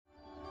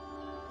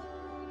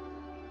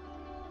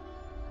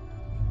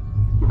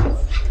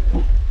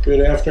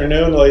Good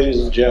afternoon,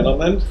 ladies and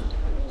gentlemen.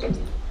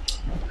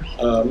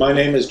 My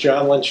name is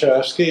John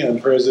Lenchowski.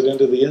 I'm president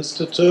of the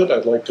Institute.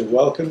 I'd like to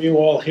welcome you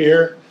all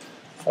here.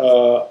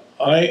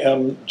 I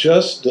am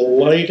just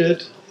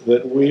delighted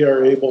that we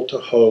are able to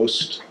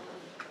host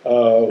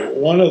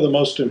one of the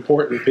most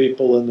important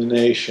people in the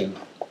nation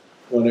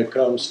when it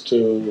comes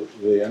to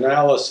the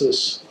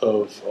analysis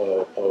of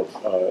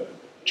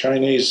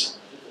Chinese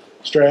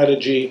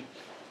strategy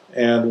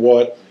and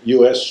what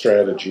U.S.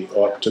 strategy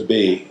ought to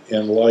be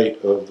in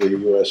light of the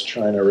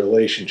U.S.-China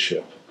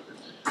relationship.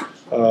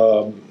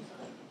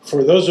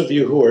 For those of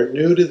you who are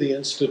new to the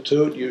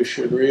Institute, you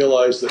should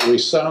realize that we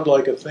sound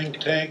like a think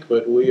tank,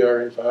 but we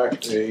are in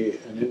fact an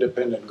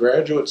independent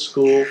graduate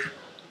school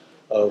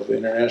of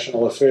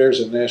international affairs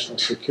and national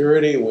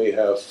security. We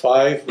have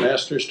 5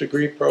 master's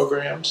degree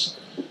programs.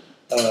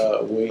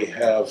 We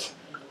have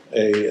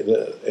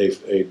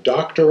a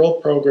doctoral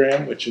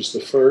program, which is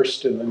the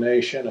first in the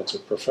nation. It's a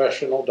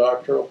professional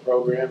doctoral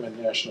program in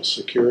national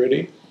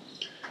security.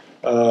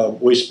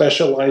 We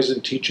specialize in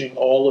teaching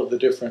all of the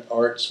different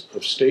arts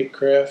of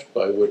statecraft,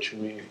 by which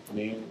we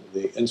mean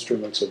the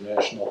instruments of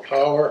national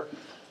power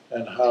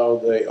and how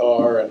they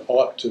are and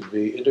ought to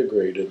be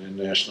integrated in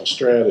national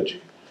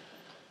strategy.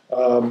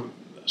 You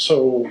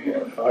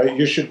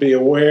should be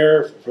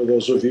aware, for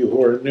those of you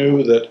who are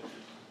new, that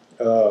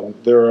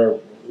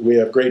we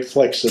have great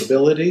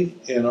flexibility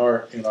in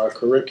our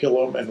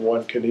curriculum, and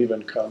one can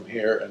even come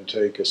here and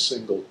take a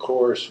single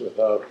course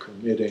without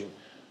committing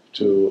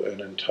to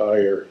an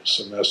entire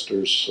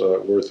semester's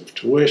worth of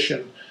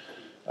tuition.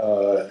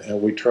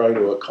 And we try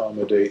to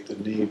accommodate the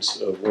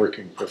needs of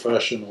working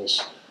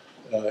professionals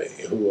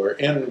who are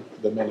in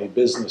the many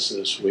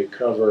businesses we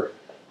cover.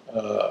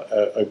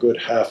 A good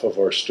half of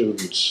our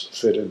students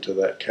fit into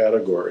that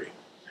category.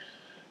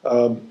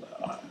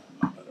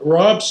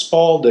 Rob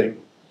Spalding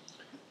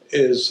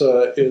is,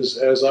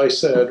 as I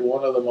said,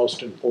 one of the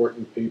most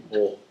important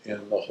people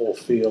in the whole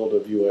field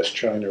of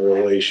U.S.-China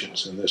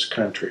relations in this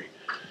country.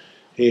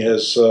 He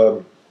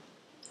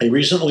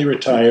recently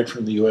retired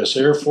from the U.S.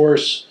 Air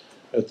Force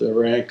at the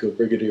rank of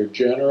Brigadier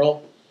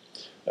General.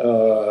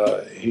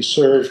 He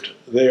served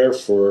there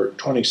for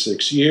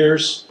 26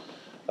 years.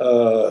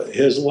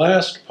 His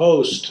last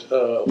post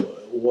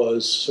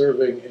was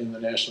serving in the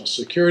National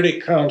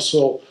Security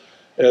Council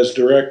as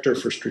Director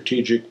for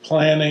Strategic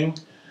Planning,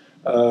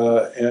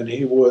 and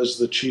he was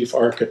the chief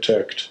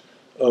architect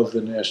of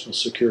the national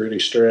security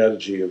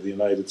strategy of the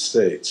United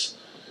States.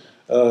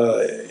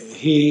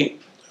 He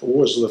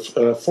was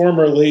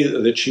formerly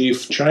the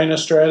chief China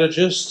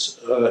strategist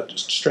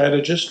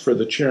for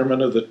the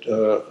chairman of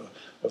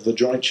the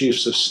Joint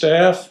Chiefs of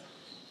Staff,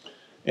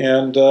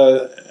 and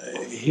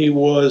he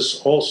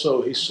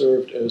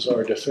served as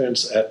our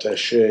defense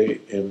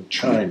attaché in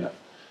China.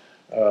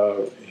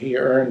 He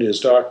earned his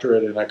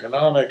doctorate in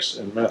economics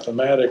and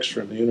mathematics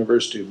from the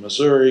University of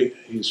Missouri.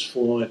 He's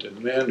fluent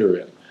in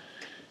Mandarin.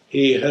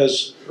 He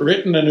has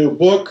written a new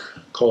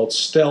book called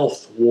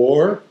Stealth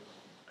War: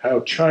 How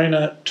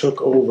China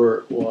Took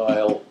Over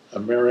While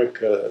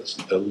America's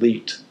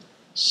Elite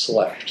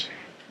Slept.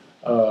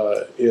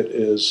 It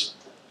is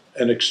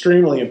an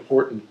extremely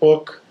important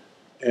book,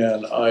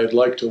 and I'd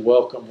like to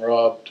welcome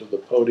Rob to the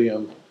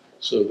podium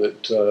so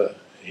that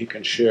he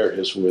can share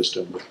his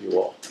wisdom with you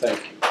all. Thank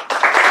you.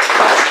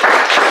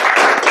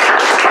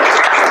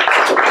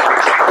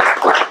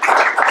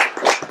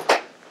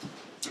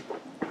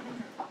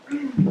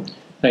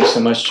 Thanks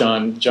so much,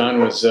 John. John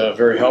was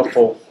very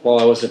helpful while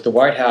I was at the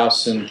White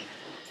House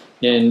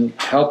in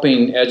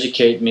helping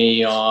educate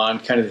me on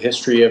kind of the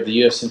history of the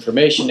U.S.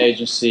 Information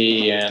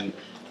Agency and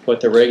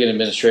what the Reagan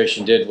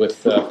administration did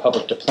with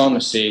public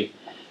diplomacy.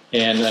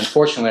 And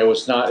unfortunately, I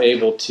was not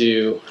able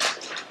to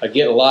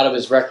get a lot of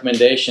his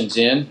recommendations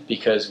in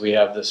because we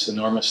have this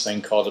enormous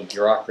thing called a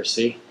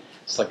bureaucracy.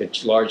 It's like a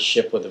large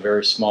ship with a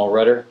very small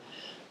rudder.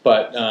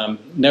 But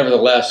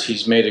nevertheless,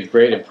 he's made a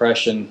great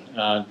impression,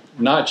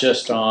 not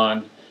just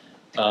on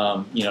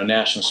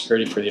national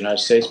security for the United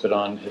States, but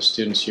on his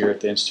students here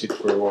at the Institute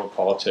for World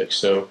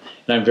Politics. And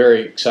I'm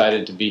very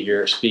excited to be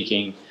here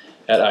speaking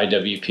at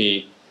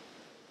IWP.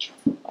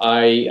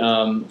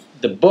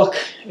 The book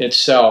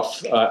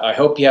itself, I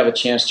hope you have a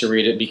chance to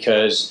read it,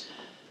 because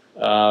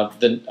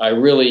I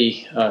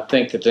really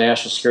think that the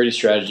national security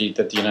strategy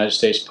that the United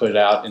States put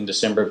out in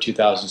December of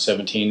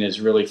 2017 is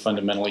really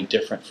fundamentally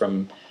different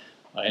from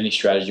any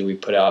strategy we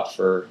put out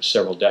for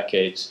several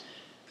decades.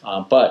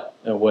 But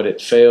what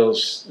it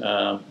fails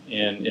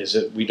in is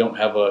that we don't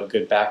have a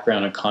good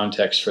background and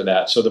context for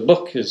that. So the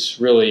book is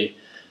really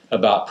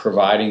about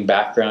providing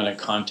background and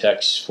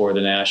context for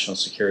the national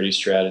security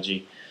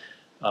strategy.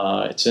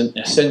 It's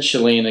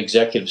essentially an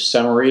executive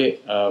summary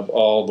of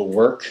all the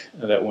work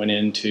that went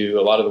into,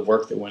 a lot of the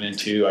work that went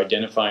into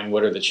identifying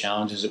what are the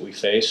challenges that we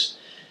face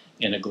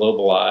in a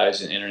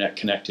globalized and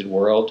internet-connected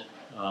world,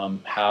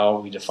 how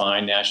we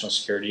define national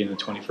security in the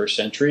 21st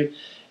century,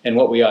 and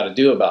what we ought to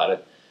do about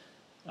it.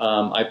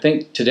 I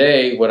think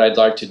today what I'd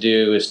like to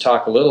do is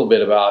talk a little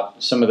bit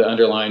about some of the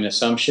underlying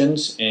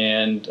assumptions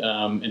and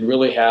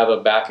really have a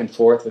back and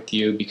forth with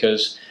you,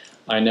 because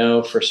I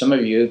know for some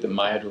of you that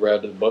might have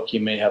read the book, you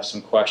may have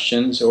some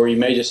questions, or you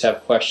may just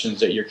have questions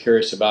that you're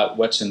curious about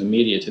what's in the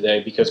media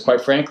today, because quite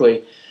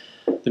frankly,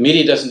 the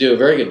media doesn't do a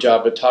very good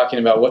job of talking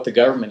about what the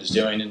government is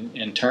doing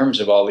in terms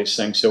of all these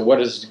things. So what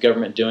is the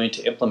government doing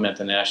to implement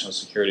the national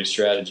security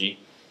strategy?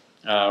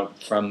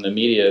 From the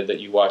media that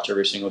you watch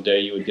every single day,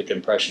 you would get the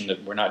impression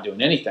that we're not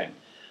doing anything.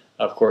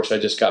 Of course, I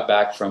just got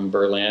back from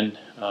Berlin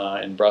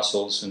and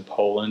Brussels and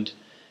Poland,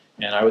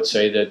 and I would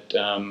say that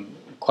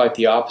quite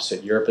the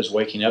opposite. Europe is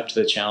waking up to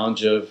the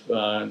challenge of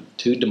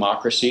to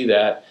democracy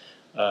that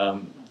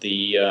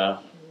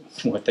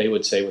what they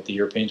would say, what the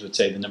Europeans would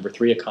say, the number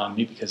 3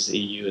 economy, because the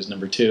EU is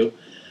number 2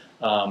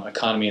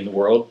 economy in the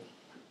world,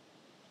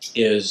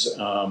 is,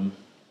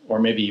 or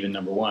maybe even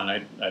number 1.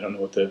 I don't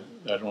know what the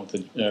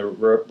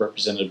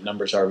representative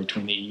numbers are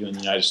between the EU and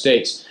the United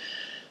States.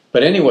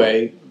 But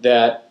anyway,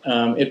 that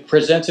it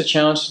presents a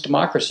challenge to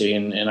democracy,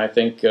 and I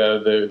think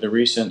the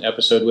recent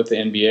episode with the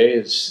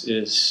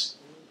NBA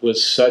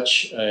was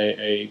such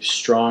a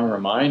strong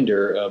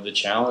reminder of the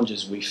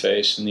challenges we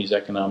face in these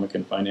economic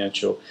and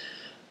financial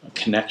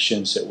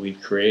connections that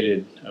we've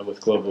created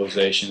with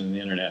globalization and the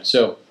internet.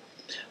 So,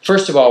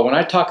 first of all, when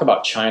I talk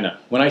about China,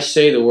 when I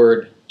say the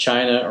word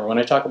China, or when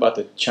I talk about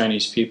the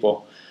Chinese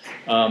people,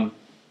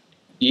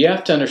 you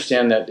have to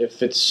understand that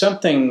if it's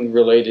something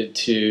related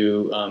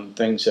to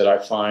things that I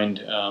find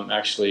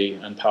actually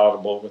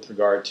unpalatable with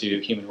regard to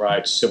human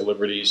rights, civil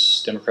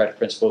liberties, democratic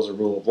principles, or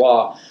rule of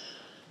law,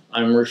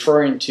 I'm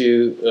referring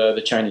to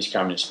the Chinese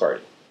Communist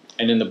Party.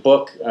 And in the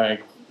book, I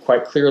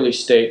quite clearly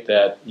state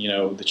that, you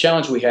know, the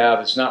challenge we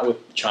have is not with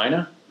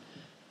China,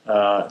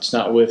 it's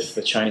not with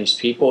the Chinese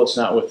people, it's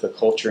not with the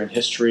culture and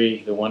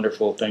history, the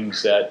wonderful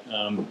things that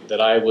that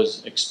I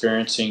was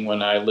experiencing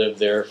when I lived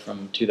there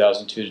from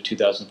 2002 to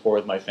 2004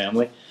 with my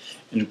family,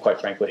 and quite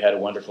frankly had a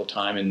wonderful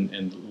time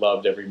and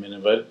loved every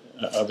minute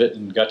of it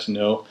and got to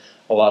know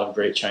a lot of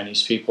great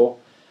Chinese people.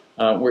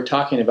 We're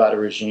talking about a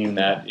regime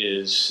that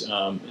is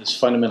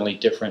fundamentally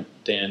different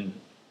than,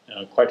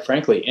 quite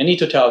frankly, any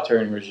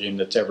totalitarian regime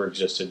that's ever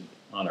existed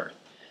on Earth.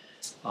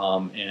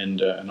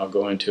 And I'll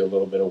go into a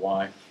little bit of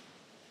why.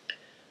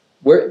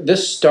 Where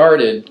this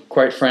started,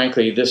 quite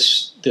frankly,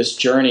 this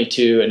journey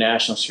to a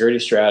national security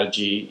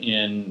strategy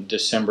in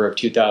December of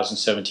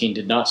 2017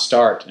 did not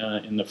start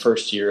in the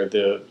first year of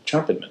the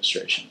Trump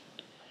administration.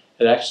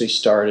 It actually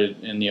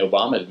started in the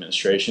Obama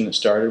administration. It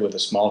started with a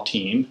small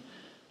team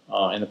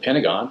in the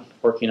Pentagon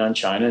working on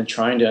China and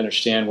trying to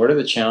understand what are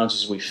the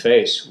challenges we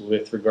face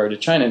with regard to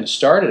China. And it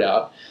started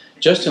out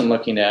just in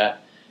looking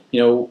at, you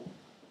know,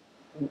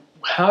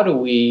 how do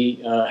we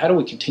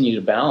continue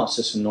to balance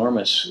this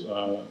enormous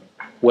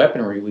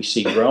weaponry we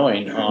see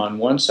growing on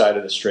one side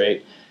of the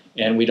strait,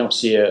 and we don't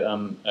see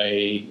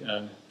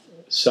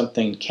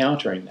something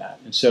countering that.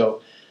 And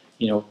so,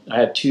 you know, I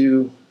had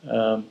 2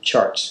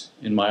 charts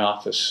in my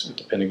office at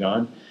the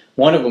Pentagon.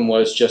 One of them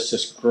was just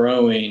this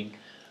growing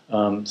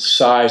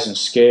size and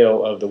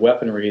scale of the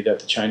weaponry that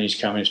the Chinese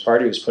Communist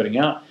Party was putting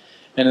out,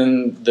 and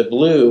then the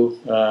blue,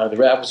 that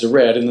was the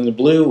red, and then the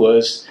blue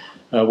was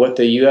what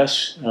the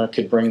U.S.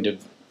 Could bring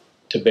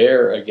to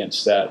bear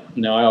against that.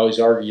 Now, I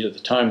always argued at the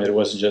time that it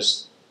wasn't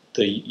just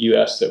the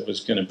U.S. that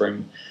was going to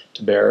bring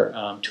to bear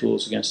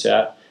tools against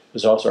that. It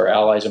was also our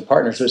allies and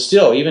partners. But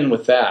still, even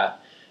with that,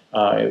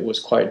 it was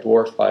quite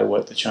dwarfed by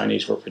what the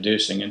Chinese were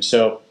producing. And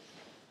so,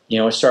 you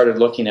know, I started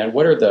looking at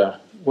what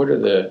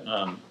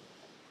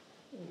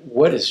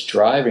is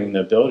driving the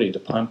ability to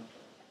pump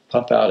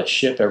out a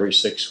ship every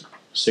six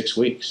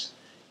weeks.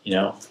 You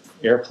know,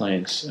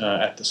 airplanes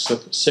at the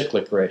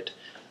cyclic rate,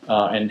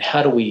 and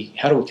how do we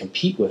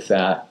compete with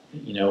that?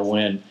 You know,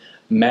 when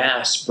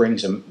mass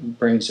brings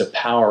a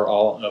power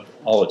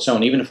all its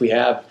own. Even if we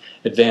have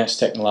advanced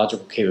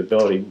technological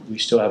capability, we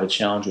still have a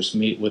challenge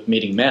with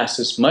meeting mass.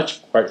 It's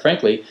quite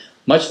frankly,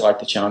 much like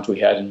the challenge we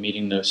had in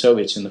meeting the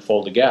Soviets in the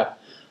Fulda Gap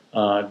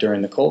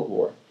during the Cold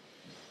War.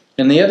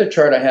 And the other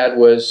chart I had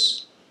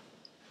was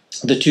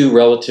the 2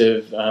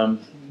 relative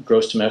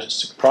gross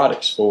domestic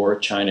products for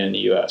China and the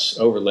U.S.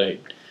 overlaid.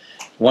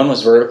 One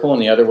was vertical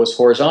and the other was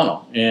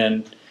horizontal.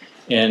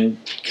 And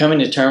coming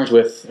to terms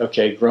with,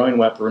 okay, growing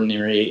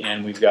weaponry,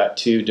 and we've got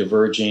 2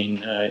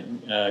 diverging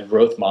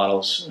growth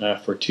models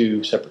for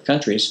 2 separate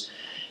countries,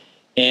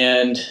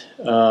 and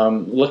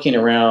looking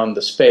around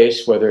the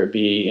space, whether it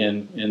be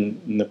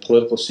in the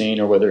political scene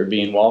or whether it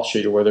be in Wall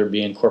Street or whether it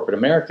be in corporate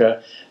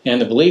America, and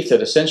the belief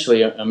that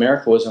essentially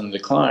America was on the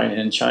decline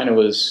and China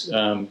was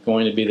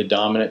going to be the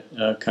dominant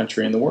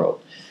country in the world.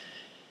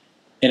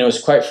 And it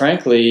was quite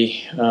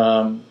frankly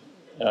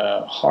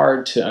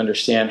hard to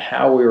understand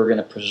how we were going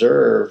to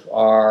preserve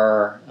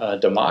our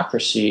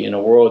democracy in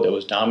a world that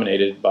was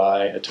dominated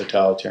by a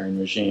totalitarian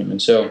regime.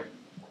 And so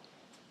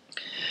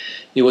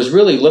it was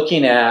really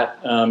looking at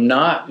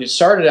it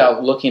started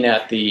out looking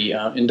at the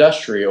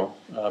industrial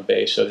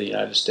base of the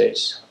United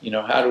States. You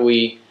know, how do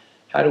we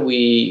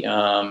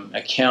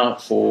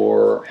account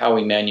for how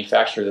we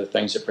manufacture the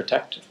things that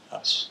protect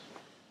us?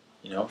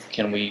 You know,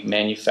 can we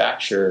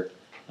manufacture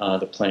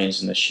the planes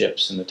and the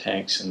ships and the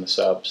tanks and the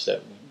subs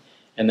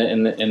and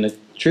the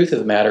truth of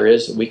the matter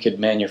is that we could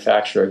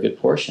manufacture a good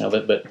portion of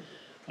it, but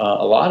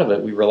a lot of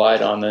it we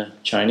relied on the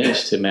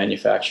Chinese to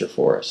manufacture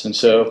for us. And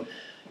so,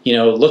 you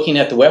know, looking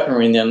at the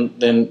weaponry and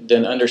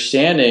then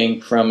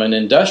understanding from an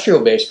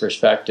industrial-based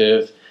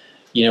perspective,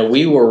 you know,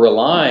 we were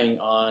relying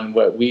on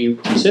what we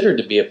considered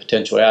to be a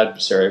potential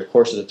adversary. Of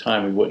course, at the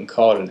time, we wouldn't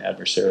call it an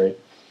adversary.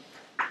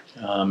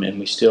 And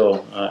we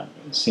still,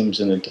 it seems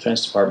in the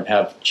Defense Department,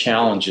 have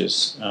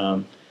challenges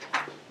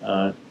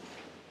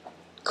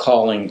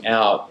calling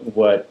out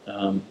what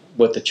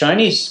the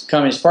Chinese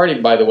Communist Party,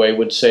 by the way,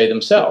 would say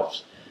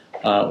themselves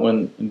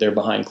when they're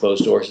behind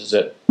closed doors, is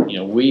that, you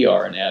know, we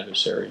are an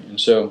adversary. And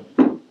so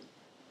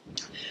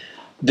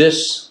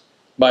this,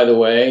 by the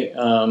way,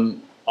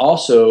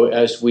 also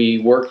as we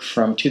work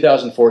from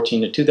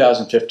 2014 to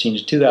 2015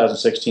 to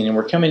 2016, and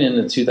we're coming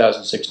into the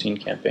 2016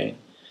 campaign,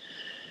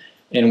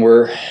 and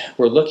we're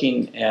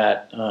looking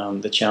at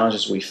the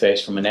challenges we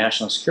face from a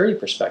national security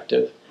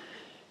perspective,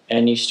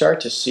 and you start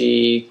to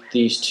see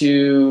these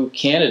two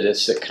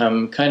candidates that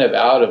come kind of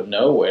out of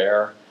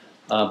nowhere,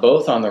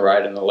 both on the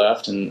right and the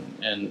left,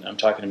 and I'm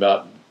talking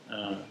about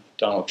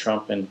Donald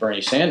Trump and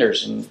Bernie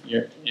Sanders, and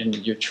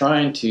you're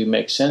trying to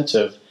make sense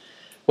of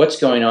what's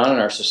going on in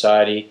our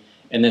society,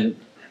 and then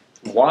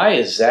why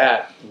is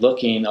that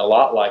looking a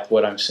lot like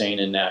what I'm seeing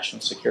in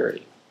national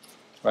security,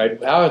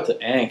 right? How are the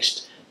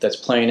angst that's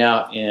playing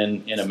out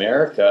in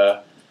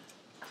America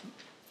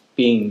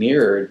being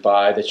mirrored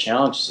by the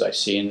challenges I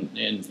see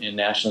in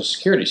national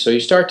security? So you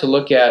start to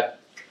look at,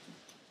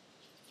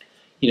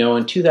 you know,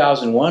 in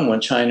 2001 when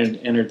China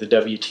entered the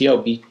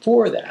WTO,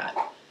 before that,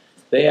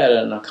 they had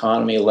an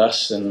economy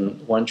less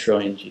than $1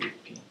 trillion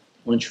GDP,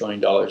 $1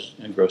 trillion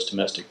in gross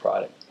domestic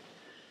product.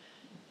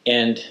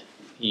 And,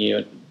 you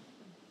know,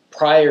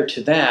 prior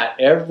to that,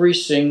 every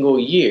single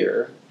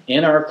year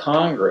in our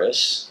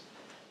Congress,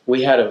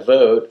 we had a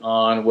vote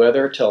on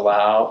whether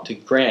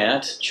to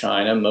grant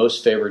China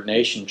most favored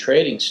nation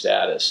trading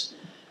status.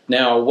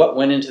 Now, what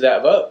went into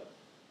that vote?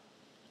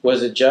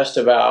 Was it just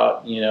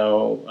about, you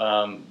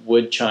know,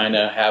 would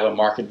China have a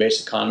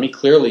market-based economy?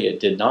 Clearly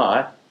it did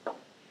not.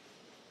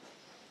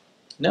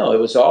 No,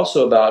 it was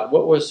also about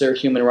what was their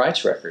human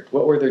rights record?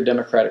 What were their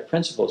democratic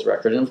principles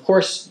record? And of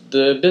course,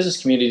 the business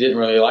community didn't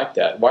really like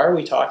that. Why are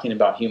we talking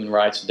about human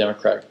rights and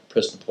democratic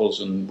principles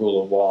and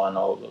rule of law and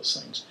all of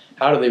those things?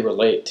 How do they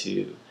relate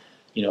to,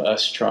 you know,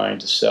 us trying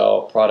to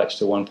sell products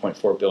to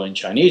 1.4 billion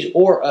Chinese,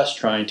 or us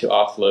trying to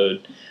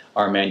offload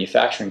our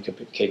manufacturing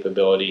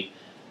capability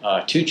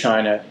to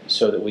China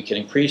so that we can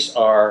increase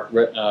our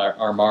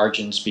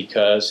margins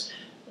because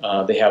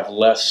they have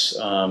less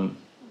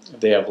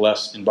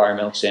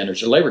environmental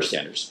standards or labor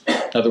standards.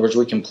 In other words,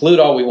 we can pollute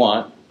all we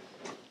want,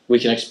 we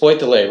can exploit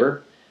the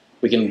labor,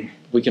 we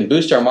can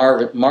boost our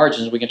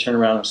margins, we can turn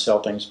around and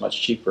sell things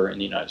much cheaper in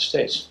the United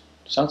States.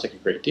 Sounds like a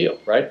great deal,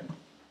 right?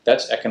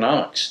 That's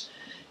economics.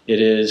 It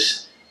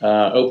is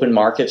open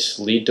markets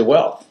lead to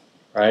wealth,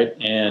 right?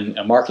 And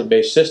a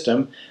market-based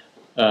system,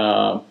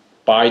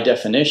 by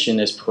definition,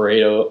 is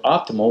Pareto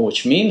optimal,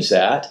 which means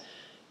that,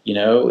 you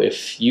know,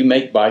 if you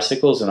make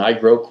bicycles and I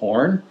grow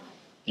corn,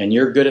 and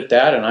you're good at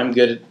that and I'm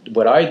good at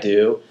what I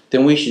do,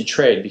 then we should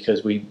trade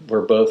because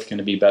we're both going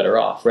to be better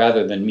off,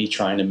 rather than me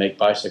trying to make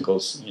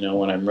bicycles, you know,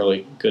 when I'm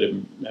really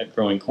good at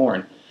growing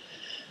corn.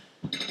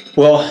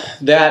 Well,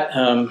 that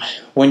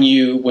when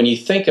you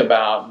think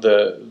about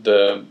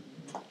the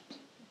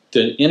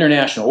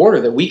international order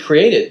that we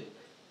created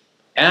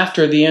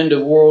after the end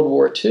of World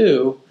War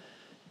II,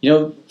 you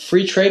know,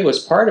 free trade was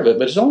part of it,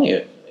 but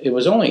it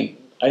was only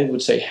I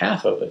would say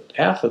half of it,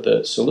 half of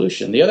the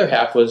solution. The other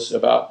half was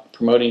about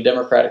promoting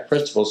democratic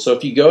principles. So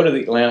if you go to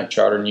the Atlantic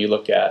Charter and you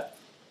look at,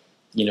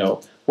 you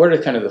know, what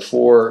are kind of the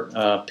four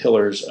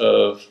pillars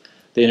of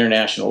the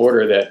international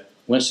order that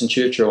Winston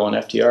Churchill and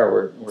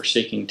FDR were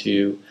seeking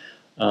to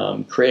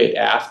create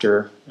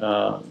after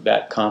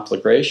that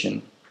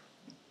conflagration,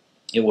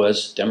 it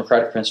was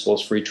democratic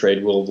principles, free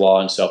trade, rule of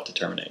law, and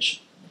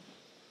self-determination.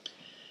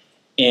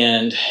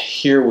 And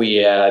here we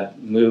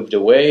had moved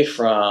away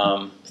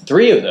from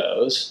three of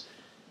those,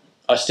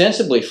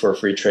 ostensibly for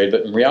free trade,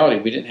 but in reality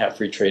we didn't have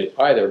free trade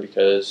either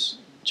because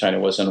China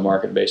wasn't a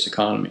market-based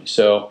economy.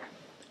 So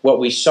what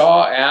we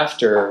saw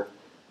after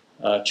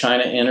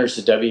China enters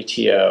the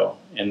WTO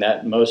and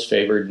that most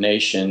favored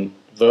nation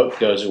vote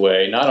goes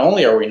away, not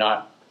only are we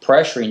not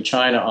pressuring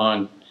China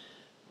on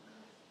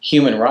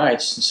human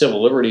rights and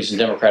civil liberties and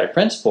democratic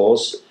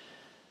principles,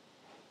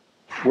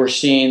 we're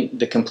seeing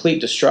the complete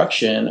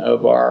destruction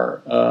of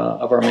our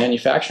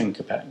manufacturing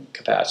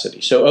capacity.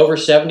 So over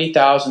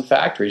 70,000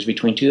 factories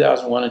between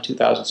 2001 and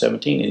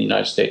 2017 in the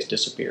United States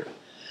disappeared.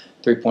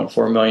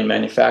 3.4 million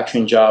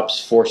manufacturing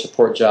jobs, 4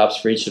 support jobs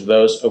for each of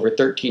those, over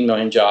 13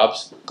 million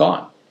jobs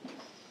gone.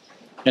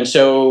 And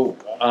so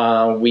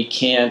we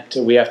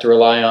have to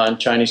rely on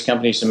Chinese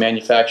companies to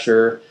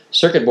manufacture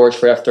circuit boards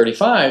for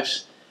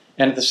F-35s.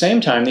 And at the same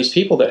time, these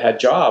people that had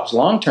jobs,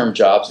 long-term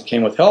jobs that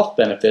came with health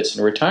benefits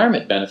and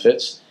retirement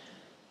benefits,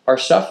 are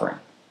suffering.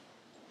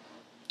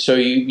 So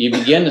you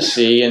begin to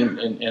see,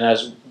 and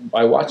as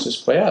I watched this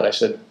play out, I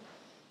said,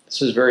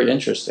 this is very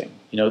interesting.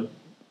 You know,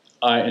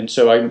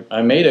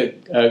 I made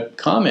a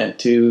comment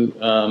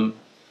to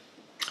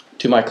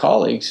my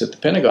colleagues at the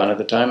Pentagon at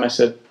the time. I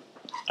said,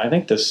 I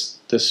think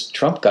this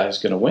Trump guy is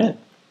going to win.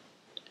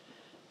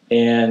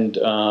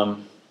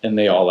 And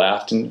they all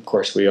laughed, and of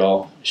course we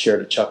all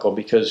shared a chuckle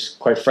because,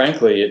 quite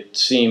frankly, it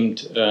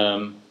seemed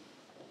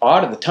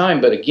odd at the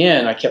time. But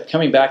again, I kept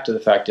coming back to the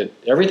fact that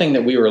everything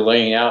that we were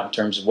laying out in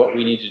terms of what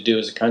we needed to do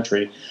as a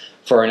country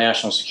for our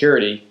national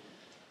security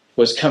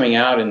was coming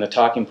out in the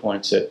talking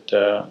points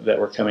that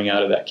were coming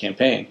out of that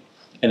campaign.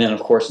 And then,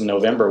 of course, in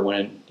November,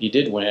 when he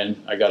did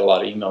win, I got a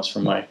lot of emails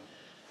from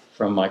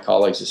my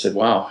colleagues that said,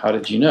 "Wow, how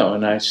did you know?"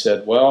 And I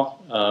said, "Well,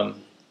 I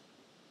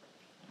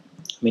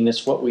mean,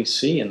 it's what we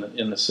see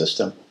in the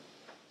system.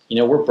 You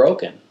know, we're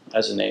broken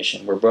as a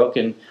nation. We're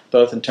broken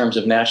both in terms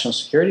of national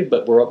security,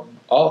 but we're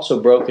also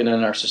broken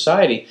in our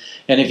society.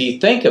 And if you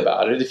think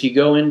about it, if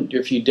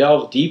you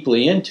delve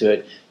deeply into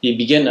it, you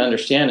begin to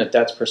understand that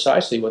that's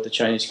precisely what the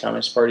Chinese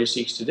Communist Party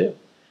seeks to do.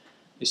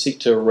 They seek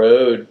to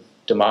erode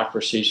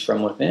democracies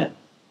from within.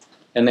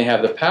 And they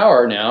have the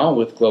power now,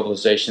 with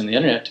globalization and the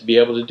internet, to be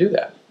able to do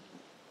that.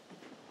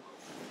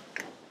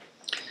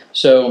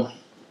 So,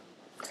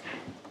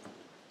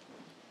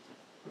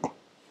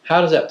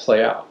 how does that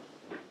play out?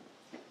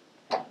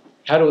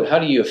 How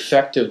do you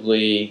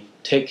effectively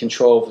take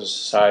control of a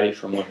society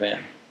from within?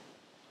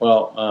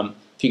 Well,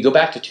 if you go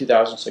back to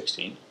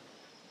 2016,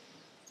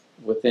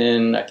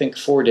 within, I think,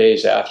 4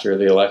 days after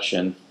the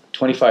election,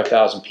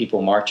 25,000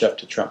 people march up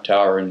to Trump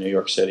Tower in New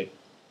York City.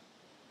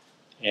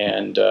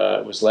 And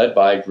it was led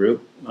by a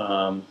group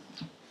on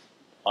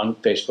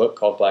Facebook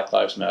called Black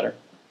Lives Matter.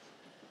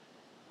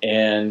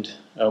 And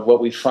what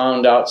we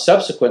found out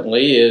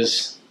subsequently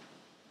is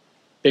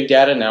big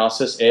data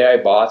analysis, AI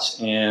bots,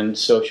 and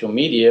social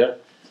media,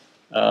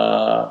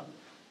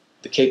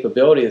 the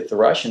capability that the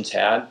Russians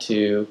had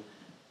to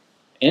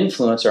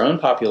influence our own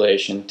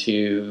population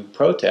to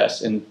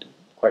protest. And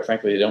quite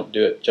frankly, they don't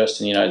do it just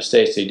in the United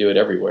States, they do it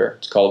everywhere.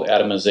 It's called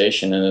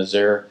atomization, and is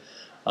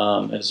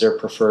their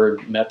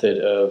preferred method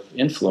of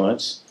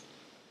influence,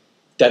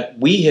 that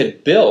we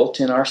had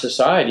built in our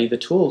society the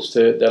tools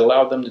that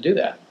allowed them to do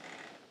that.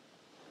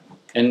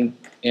 And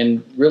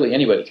really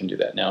anybody can do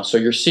that now. So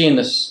you're seeing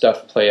this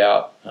stuff play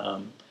out,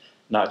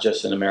 not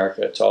just in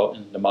America, it's all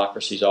in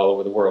democracies all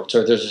over the world.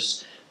 So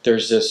there's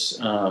this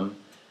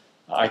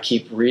I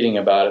keep reading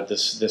about it,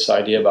 this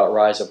idea about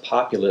rise of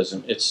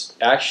populism. It's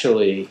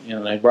actually,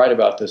 and I write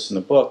about this in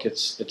the book,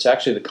 it's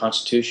actually the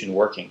Constitution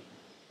working.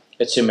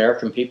 It's the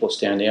American people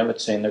standing up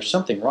and saying there's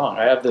something wrong.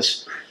 I have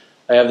this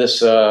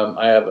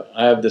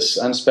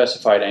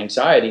unspecified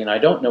anxiety, and I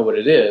don't know what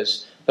it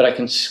is, but I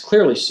can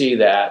clearly see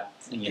that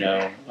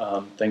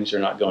things are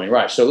not going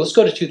right. So let's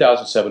go to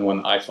 2007 when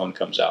the iPhone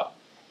comes out.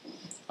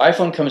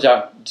 iPhone comes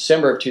out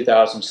December of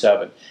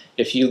 2007.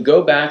 If you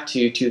go back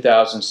to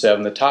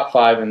 2007, the top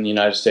 5 in the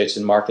United States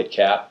in market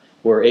cap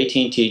were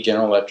AT&T,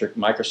 General Electric,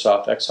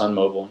 Microsoft,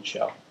 ExxonMobil, and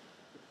Shell.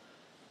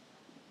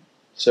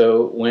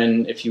 So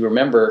if you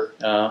remember,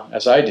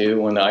 as I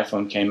do, when the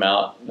iPhone came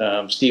out,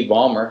 Steve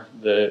Ballmer,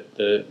 the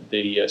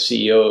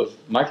CEO of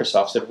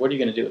Microsoft, said, "What are you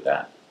going to do with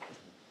that?"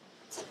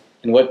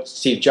 And what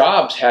Steve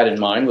Jobs had in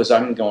mind was,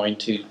 I'm going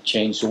to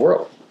change the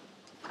world.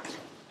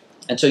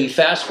 And so you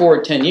fast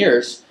forward 10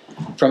 years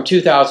from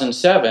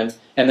 2007,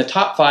 and the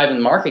top 5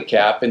 in market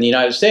cap in the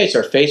United States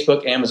are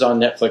Facebook, Amazon,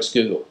 Netflix,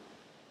 Google.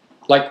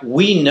 Like,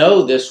 we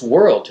know this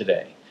world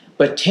today.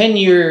 But 10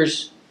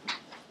 years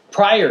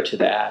prior to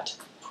that,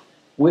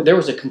 there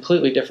was a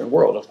completely different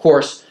world. Of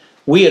course,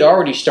 we had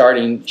already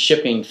started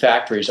shipping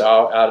factories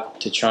out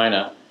to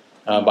China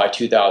by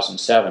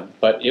 2007,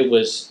 but it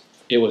was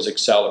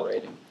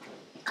accelerating.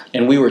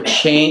 And we were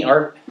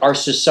our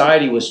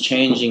society was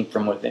changing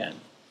from within.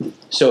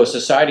 So a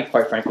society,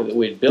 quite frankly, that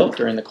we had built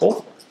during the Cold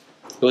War,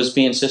 it was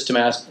being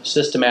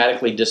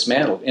systematically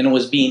dismantled. And it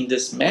was being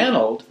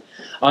dismantled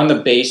on the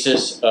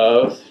basis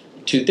of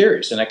 2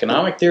 theories, an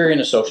economic theory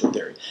and a social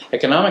theory.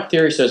 Economic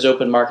theory says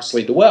open markets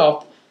lead to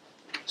wealth.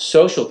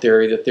 Social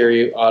theory, the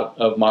theory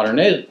of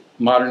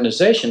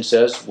modernization,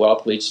 says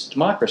wealth leads to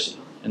democracy.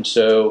 And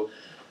so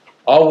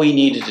all we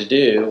needed to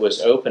do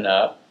was open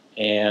up,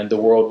 and the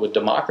world would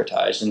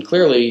democratize. And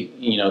clearly,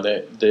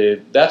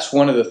 that's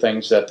one of the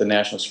things that the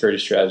National Security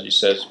Strategy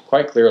says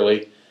quite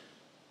clearly.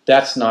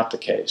 That's not the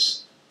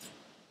case.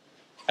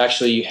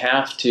 Actually, you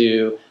have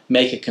to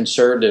make a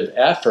concerted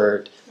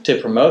effort to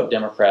promote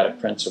democratic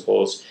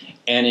principles,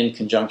 and in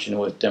conjunction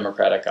with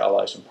democratic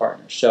allies and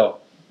partners. So,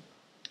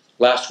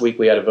 last week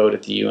we had a vote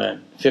at the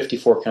UN.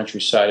 54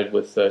 countries sided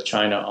with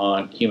China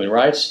on human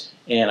rights,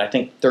 and I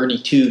think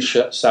 32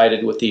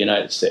 sided with the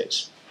United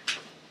States.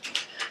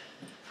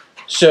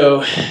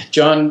 So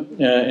John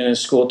in his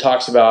school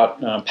talks about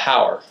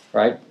power,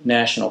 right?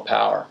 National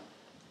power.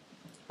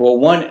 Well,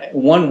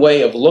 one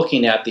way of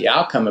looking at the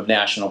outcome of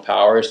national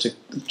power is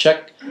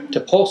to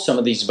pull some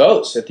of these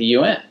votes at the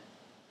UN,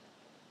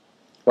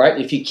 right?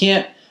 If you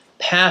can't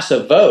pass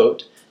a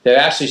vote that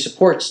actually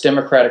supports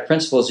democratic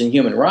principles and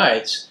human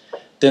rights,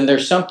 then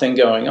there's something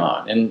going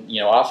on. And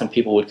often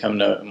people would come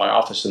to my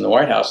office in the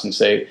White House and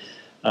say,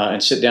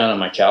 and sit down on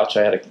my couch.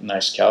 I had a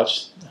nice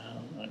couch.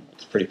 I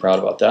was pretty proud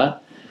about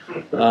that.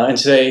 And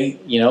say,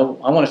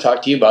 I want to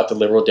talk to you about the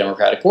liberal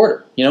democratic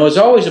order. It's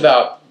always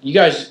about, you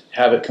guys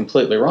have it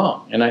completely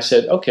wrong. And I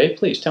said, okay,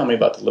 please tell me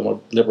about the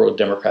liberal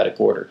democratic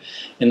order.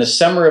 In the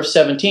summer of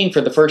 17,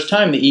 for the first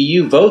time, the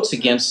EU votes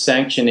against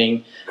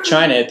sanctioning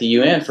China at the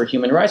UN for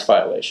human rights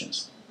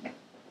violations.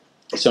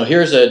 So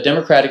here's a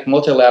democratic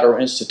multilateral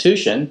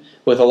institution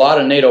with a lot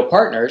of NATO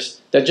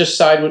partners that just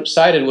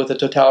sided with a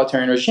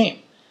totalitarian regime.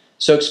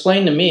 So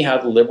explain to me how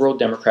the liberal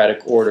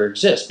democratic order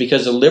exists.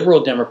 Because the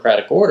liberal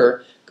democratic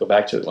order, go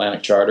back to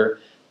Atlantic Charter,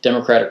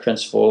 democratic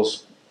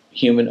principles,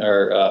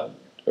 a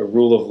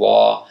rule of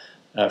law,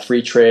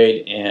 free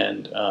trade,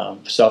 and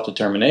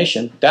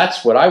self-determination,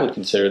 that's what I would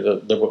consider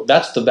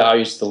that's the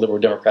values the liberal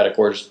democratic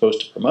order is supposed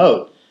to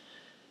promote.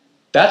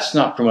 That's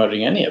not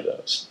promoting any of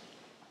those.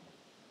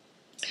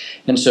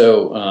 And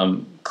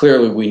so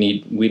clearly we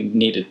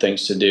needed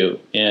things to do,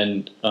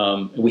 and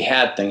we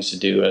had things to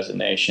do as a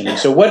nation. And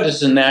so what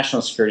does the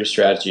national security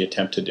strategy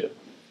attempt to do?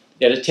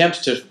 It attempts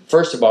to,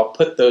 first of all,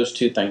 put those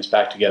two things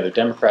back together,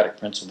 democratic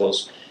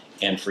principles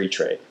and free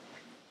trade.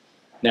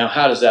 Now,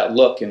 how does that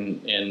look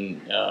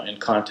in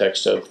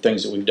context of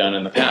things that we've done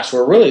in the past?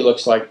 Well, it really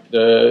looks like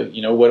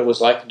what it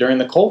was like during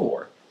the Cold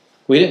War.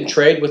 We didn't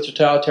trade with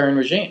totalitarian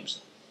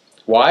regimes.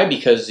 Why?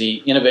 Because the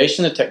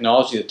innovation, the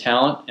technology, the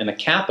talent, and the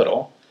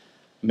capital,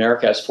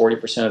 America has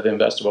 40% of the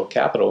investable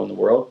capital in the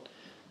world,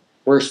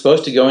 we're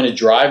supposed to go into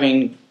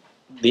driving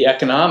the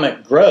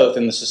economic growth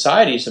in the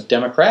societies of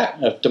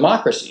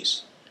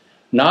democracies,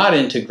 not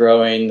into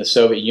growing the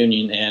Soviet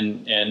Union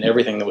and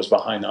everything that was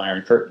behind the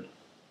Iron Curtain.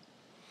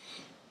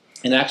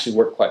 And it actually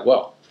worked quite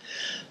well.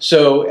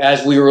 So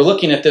as we were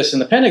looking at this in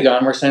the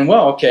Pentagon, we're saying,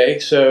 well, okay,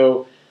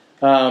 so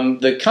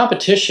the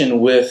competition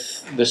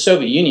with the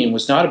Soviet Union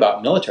was not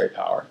about military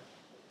power.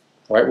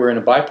 Right? We're in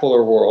a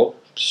bipolar world.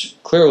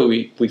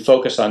 Clearly, we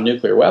focus on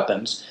nuclear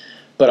weapons,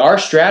 but our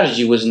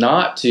strategy was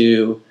not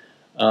to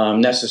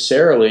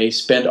necessarily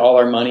spend all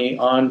our money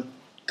on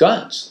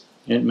guns.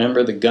 You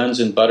remember the guns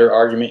and butter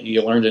argument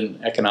you learned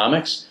in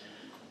economics?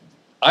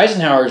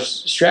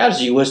 Eisenhower's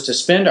strategy was to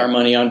spend our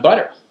money on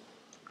butter,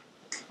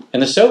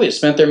 and the Soviets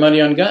spent their money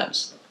on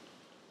guns.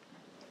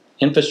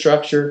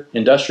 Infrastructure,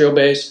 industrial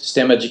base,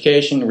 STEM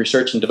education,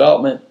 research and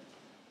development.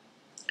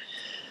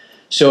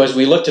 So as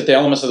we looked at the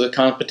elements of the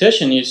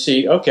competition, you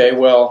see, okay,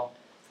 well,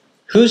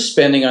 who's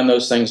spending on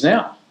those things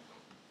now?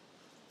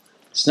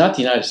 It's not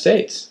the United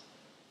States.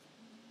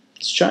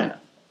 It's China.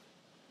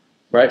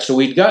 Right? So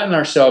we'd gotten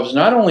ourselves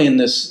not only in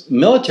this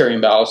military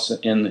imbalance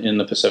in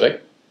the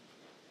Pacific,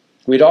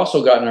 we'd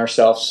also gotten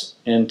ourselves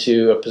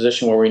into a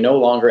position where we no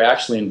longer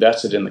actually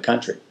invested in the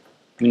country.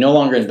 We no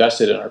longer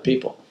invested in our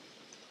people.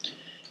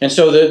 And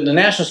so the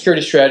national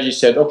security strategy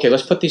said, okay,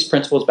 let's put these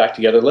principles back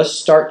together. Let's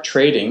start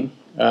trading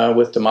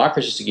with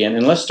democracies again,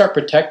 and let's start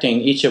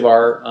protecting each of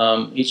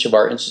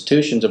our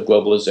institutions of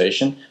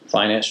globalization: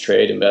 finance,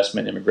 trade,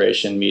 investment,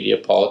 immigration, media,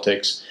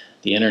 politics,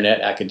 the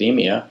internet,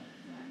 academia.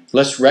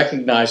 Let's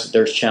recognize that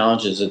there's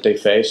challenges that they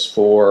face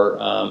for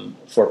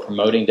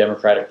promoting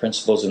democratic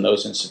principles in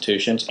those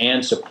institutions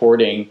and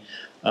supporting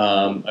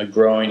a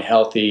growing,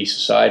 healthy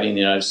society in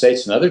the United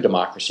States and other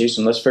democracies.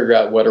 And let's figure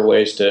out what are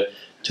ways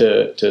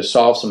to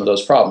solve some of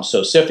those problems.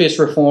 So CFIUS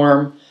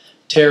reform,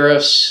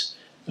 tariffs,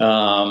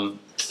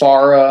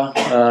 FARA,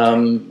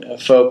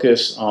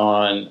 focus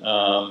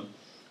on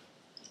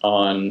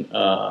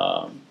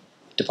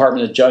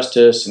Department of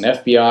Justice and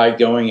FBI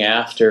going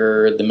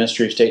after the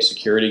Ministry of State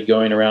Security,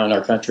 going around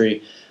our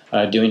country,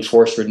 doing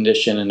forced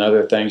rendition and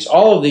other things.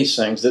 All of these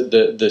things,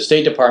 the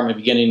State Department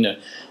beginning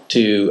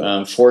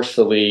to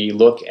forcefully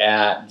look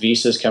at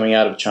visas coming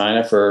out of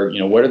China for,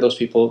 what are those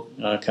people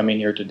coming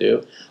here to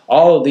do?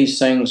 All of these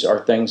things are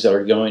things that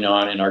are going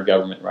on in our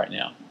government right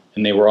now.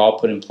 And they were all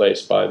put in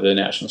place by the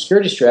National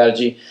Security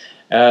Strategy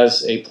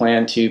as a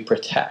plan to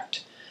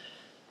protect.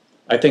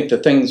 I think the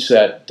things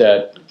that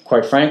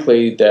quite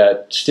frankly,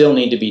 that still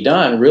need to be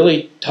done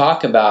really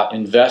talk about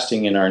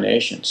investing in our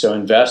nation. So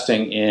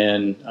investing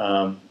in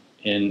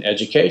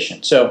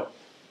education. So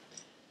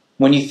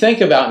when you think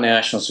about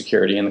national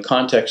security in the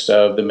context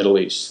of the Middle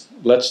East,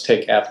 let's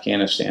take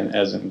Afghanistan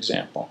as an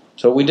example.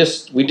 So we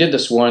did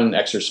this one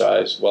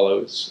exercise while I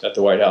was at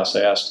the White House.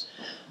 I asked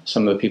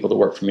some of the people that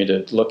work for me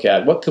to look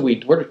at what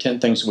are 10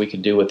 things we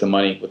could do with the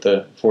money, with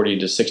the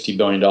 $40 to $60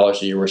 billion a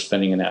year we're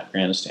spending in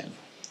Afghanistan.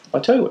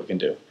 I'll tell you what we can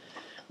do.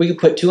 We could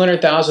put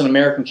 200,000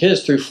 American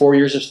kids through 4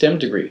 years of STEM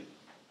degree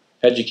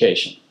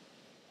education.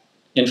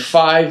 In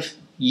 5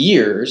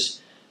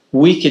 years,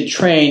 we could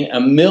train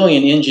 1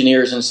 million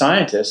engineers and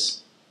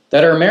scientists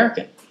that are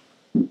American.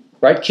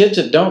 Right? Kids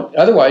that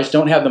otherwise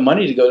don't have the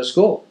money to go to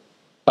school.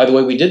 By the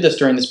way, we did this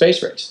during the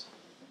space race.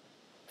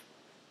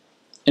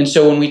 And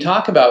so when we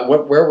talk about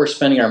where we're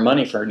spending our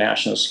money for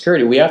national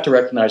security, we have to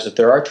recognize that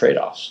there are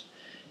trade-offs.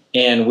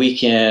 And we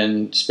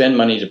can spend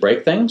money to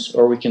break things,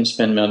 or we can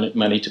spend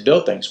money to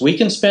build things. We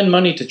can spend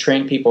money to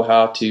train people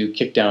how to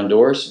kick down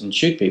doors and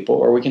shoot people,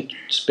 or we can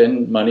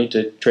spend money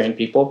to train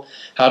people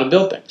how to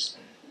build things.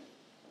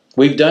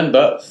 We've done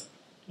both.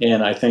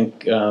 And I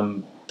think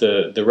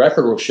the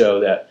record will show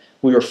that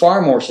we were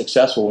far more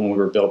successful when we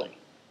were building.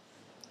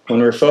 When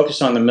we were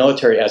focused on the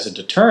military as a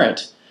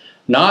deterrent,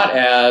 not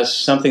as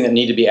something that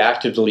needed to be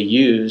actively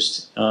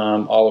used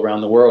all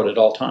around the world at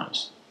all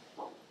times.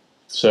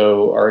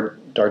 So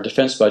our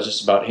defense budget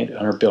is about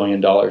 $800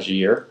 billion a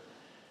year,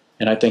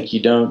 and I think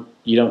you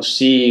don't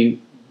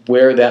see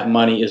where that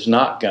money is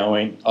not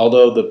going,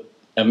 although the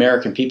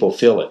American people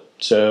feel it.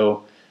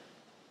 So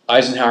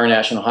Eisenhower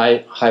National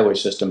Highway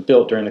System,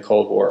 built during the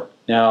Cold War.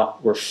 Now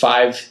we're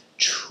 $5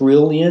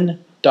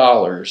 trillion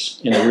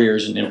in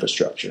arrears in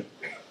infrastructure.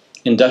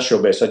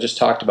 Industrial base, I just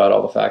talked about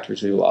all the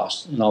factories we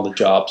lost and all the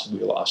jobs we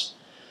lost.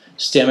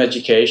 STEM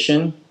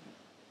education,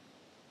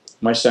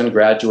 my son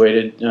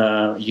graduated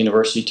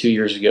university 2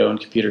 years ago in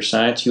computer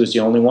science. He was the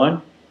only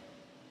one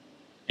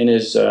in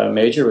his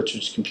major, which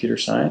was computer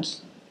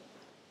science,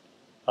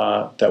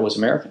 that was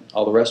American.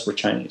 All the rest were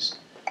Chinese.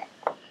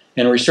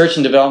 In research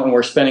and development,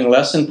 we're spending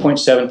less than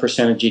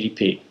 0.7% of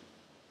GDP.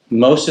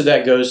 Most of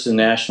that goes to the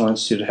National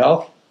Institute of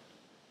Health,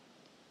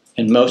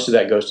 and most of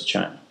that goes to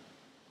China.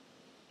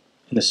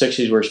 In the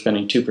 60s, we were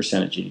spending 2%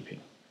 of GDP.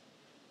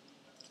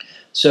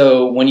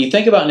 So when you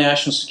think about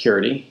national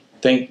security,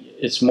 think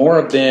it's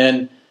more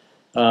than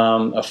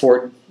a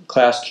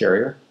Ford-class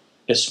carrier.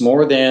 It's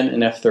more than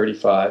an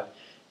F-35.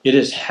 It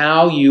is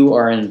how you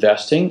are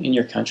investing in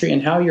your country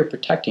and how you're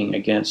protecting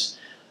against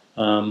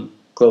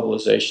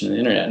globalization and the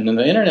internet. And then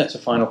the internet's a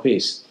final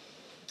piece.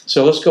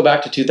 So let's go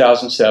back to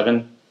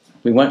 2007.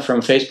 We went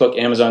from Facebook,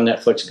 Amazon,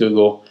 Netflix,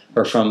 Google,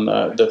 or from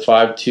the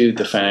five to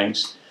the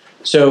FANGs.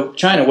 So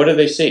China, what do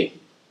they see?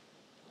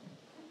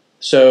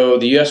 So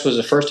the U.S. was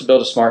the first to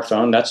build a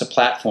smartphone. That's a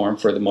platform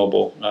for the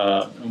mobile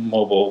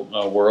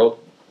world.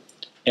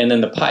 And then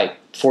the pipe,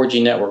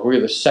 4G network. We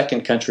were the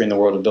second country in the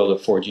world to build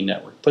a 4G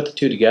network. Put the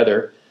two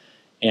together,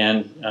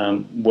 and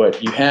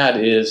what you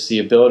had is the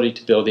ability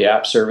to build the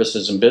app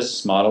services and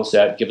business models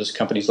that give us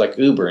companies like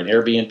Uber and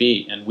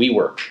Airbnb and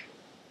WeWork.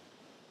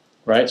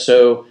 Right?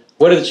 So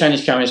what do the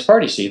Chinese Communist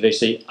Party see? They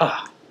see,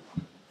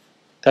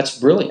 that's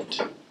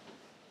brilliant.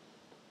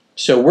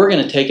 So we're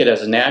going to take it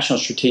as a national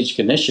strategic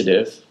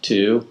initiative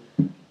to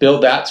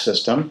build that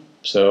system.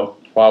 So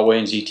Huawei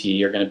and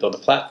ZTE are going to build a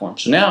platform.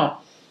 So now,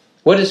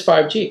 what is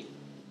 5G?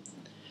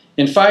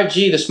 In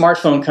 5G, the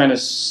smartphone kind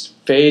of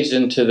fades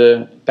into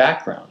the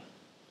background,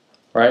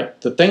 right?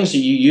 The things that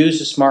you use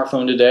a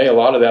smartphone today, a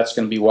lot of that's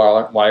going to be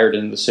wired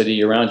in the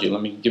city around you.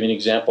 Let me give you an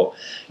example.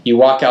 You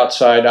walk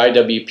outside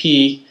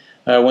IWP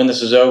when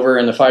this is over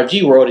in the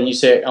 5G world, and you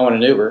say, I want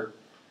an Uber,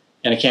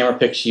 and a camera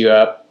picks you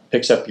up,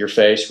 picks up your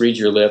face, reads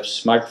your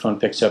lips, microphone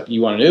picks up, you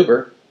want an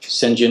Uber,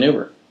 sends you an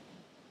Uber.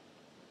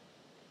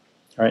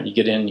 All right, you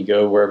get in, you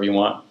go wherever you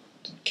want.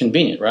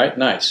 Convenient, right?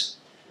 Nice.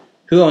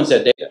 Who owns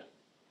that data?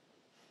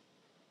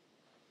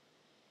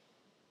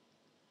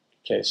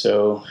 Okay,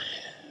 so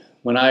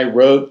when I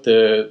wrote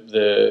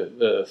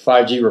the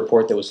 5G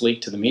report that was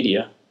leaked to the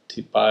media,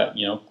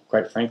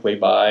 quite frankly,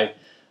 by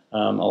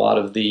a lot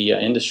of the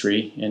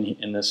industry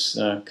in this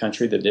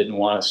country that didn't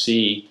want to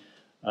see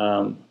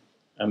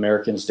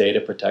Americans'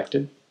 data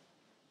protected.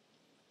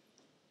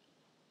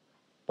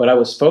 What I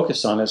was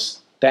focused on is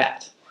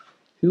that.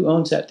 Who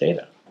owns that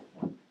data?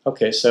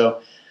 Okay,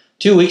 so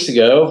 2 weeks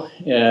ago,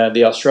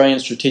 the Australian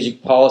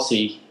Strategic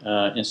Policy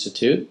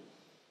Institute,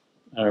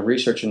 a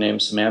researcher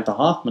named Samantha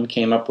Hoffman,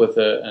 came up with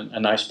a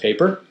nice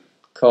paper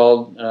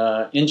called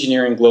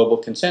Engineering Global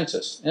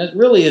Consensus. And it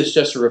really is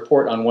just a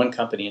report on one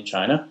company in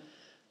China,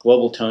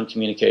 Global Tone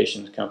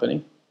Communications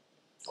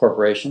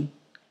Corporation,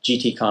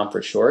 GTCom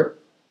for short.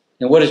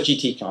 And what is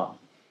GTCom?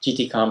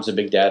 GTCom is a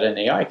big data and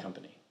AI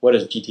company. What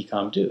does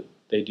GTCom do?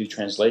 They do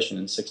translation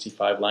in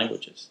 65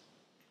 languages.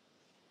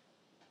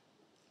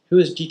 Who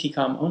is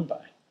GTCom owned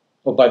by?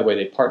 Oh, by the way,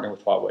 they partner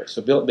with Huawei.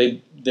 So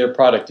their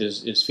product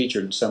is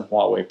featured in some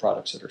Huawei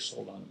products that are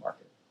sold on the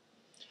market.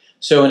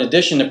 So in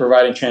addition to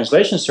providing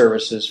translation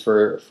services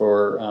for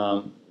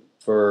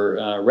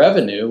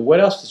revenue, what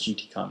else does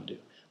GTCom do?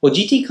 Well,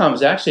 GTCom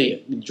is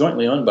actually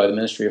jointly owned by the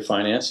Ministry of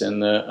Finance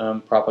and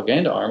the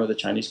propaganda arm of the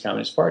Chinese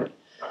Communist Party.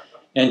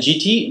 And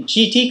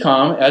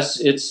GTCom, as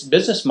its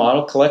business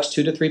model, collects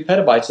 2 to 3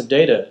 petabytes of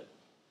data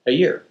a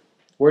year.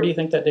 Where do you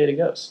think that data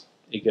goes?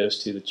 It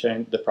goes to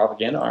the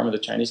propaganda arm of the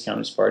Chinese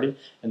Communist Party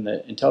and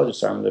the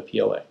intelligence arm of the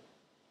PLA.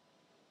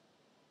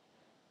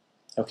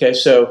 Okay,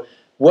 so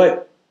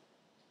what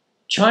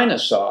China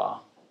saw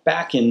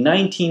back in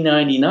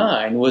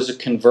 1999 was a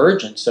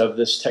convergence of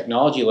this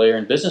technology layer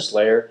and business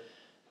layer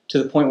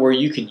to the point where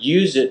you could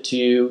use it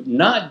to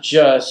not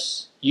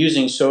just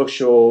using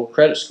social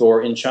credit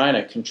score in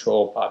China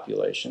control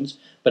populations,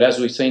 but as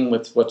we've seen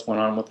with what's going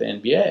on with the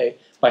NBA,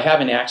 by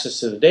having access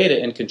to the data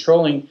and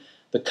controlling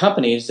the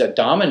companies that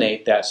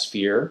dominate that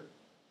sphere,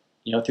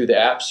 through the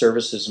app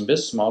services and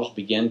business models,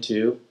 begin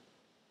to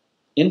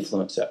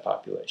influence that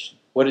population.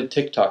 What did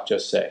TikTok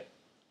just say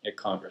at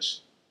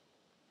Congress?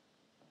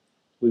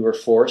 We were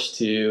forced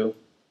to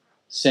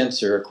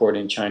censor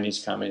according to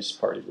Chinese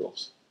Communist Party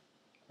rules,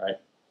 right?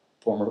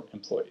 Former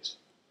employees.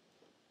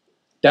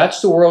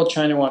 That's the world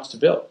China wants to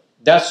build.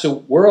 That's the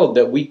world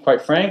that we,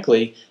 quite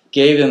frankly,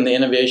 gave them the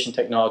innovation,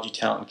 technology,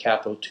 talent, and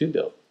capital to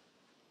build.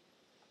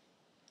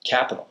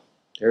 Capital.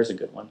 There's a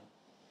good one.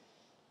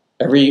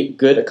 Every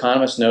good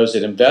economist knows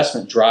that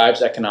investment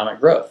drives economic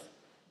growth.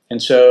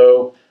 And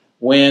so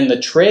when the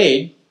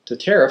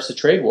tariffs, the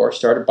trade war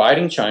started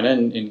biting China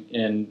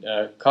and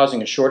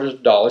causing a shortage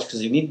of dollars,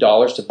 because you need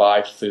dollars to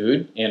buy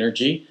food,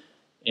 energy,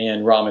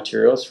 and raw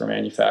materials for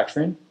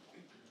manufacturing,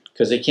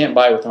 because they can't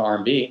buy with an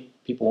RMB.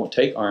 People won't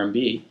take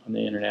RMB on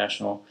the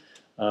international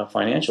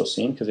financial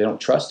scene because they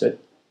don't trust it.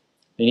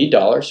 They need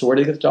dollars, so where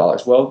do they get the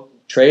dollars? Well,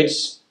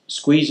 trade's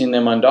squeezing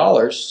them on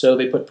dollars, so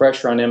they put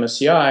pressure on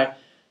MSCI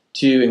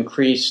to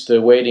increase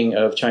the weighting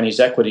of Chinese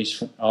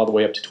equities all the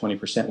way up to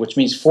 20%, which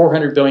means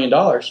 $400 billion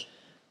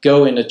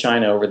go into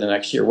China over the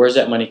next year. Where does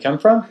that money come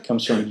from? It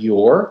comes from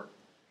your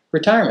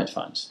retirement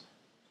funds.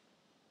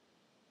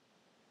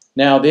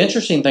 Now, the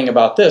interesting thing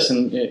about this,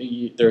 and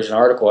there's an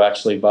article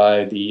actually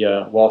by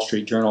the Wall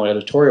Street Journal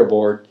editorial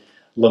board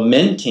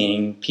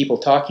lamenting people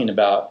talking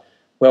about,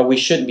 well, we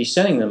shouldn't be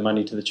sending the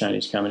money to the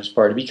Chinese Communist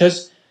Party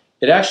because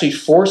it actually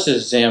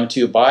forces them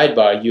to abide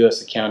by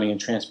U.S. accounting and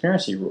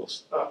transparency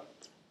rules.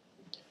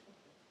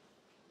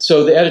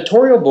 So the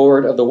editorial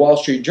board of the Wall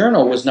Street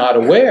Journal was not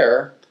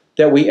aware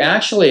that we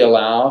actually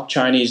allow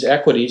Chinese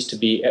equities to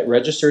be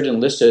registered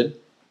and listed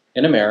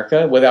in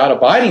America without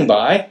abiding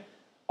by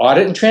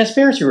audit and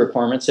transparency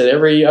requirements that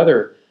every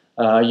other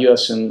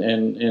U.S. and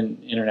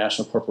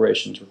international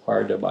corporation is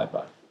required to abide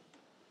by.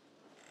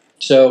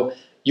 So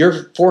your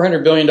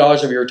 $400 billion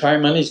of your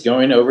retirement money is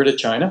going over to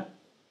China,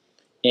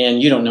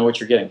 and you don't know what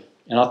you're getting.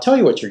 And I'll tell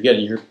you what you're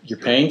getting. You're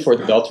paying for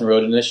the Belt and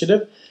Road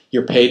Initiative.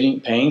 You're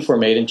paying for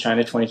Made in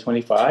China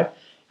 2025.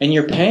 And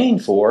you're paying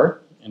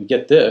for, and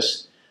get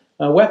this,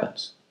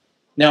 weapons.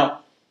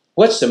 Now,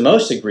 what's the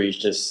most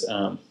egregious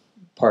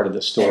part of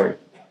the story?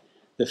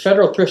 The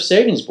Federal Thrift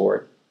Savings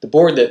Board, the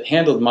board that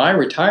handled my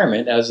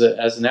retirement as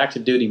an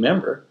active duty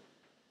member,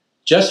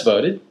 just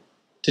voted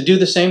to do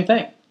the same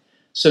thing.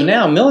 So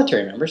now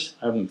military members,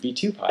 I'm a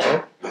V2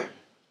 pilot,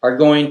 are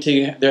going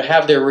to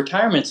have their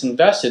retirements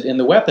invested in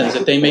the weapons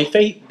that they may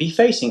be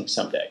facing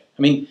someday.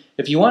 I mean,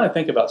 if you want to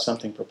think about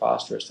something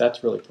preposterous,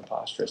 that's really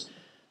preposterous.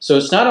 So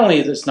it's not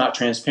only that it's not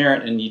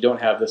transparent and you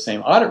don't have the same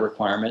audit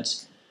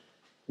requirements,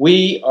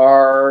 we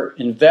are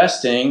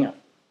investing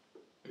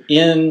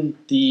in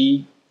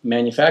the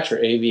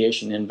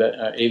Aviation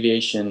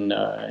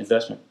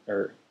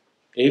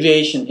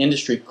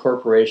Industry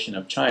Corporation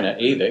of China,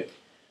 AVIC,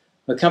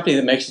 the company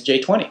that makes the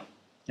J-20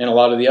 and a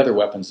lot of the other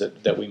weapons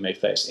that we may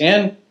face.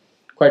 And,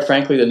 quite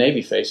frankly, the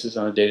Navy faces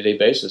on a day-to-day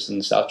basis in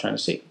the South China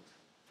Sea.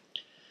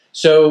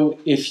 So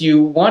if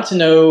you want to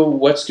know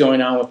what's going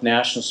on with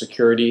national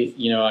security,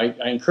 I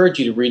encourage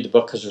you to read the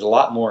book because there's a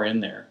lot more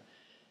in there.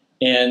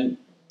 And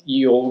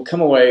you'll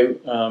come away,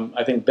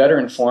 I think, better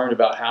informed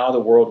about how the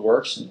world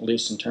works, at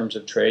least in terms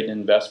of trade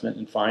and investment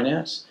and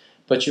finance.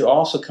 But you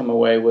also come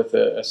away with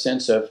a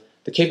sense of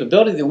the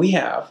capability that we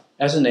have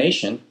as a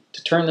nation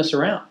to turn this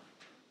around.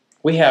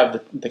 We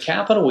have the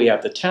capital, we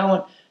have the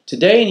talent.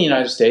 Today in the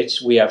United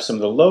States, we have some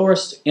of the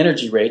lowest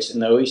energy rates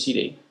in the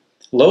OECD,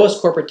 lowest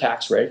corporate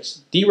tax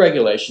rates,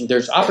 deregulation,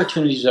 there's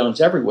opportunity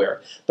zones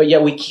everywhere, but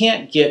yet we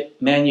can't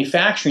get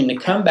manufacturing to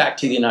come back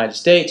to the United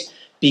States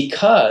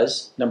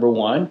because, number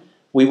one,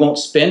 we won't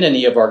spend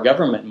any of our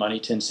government money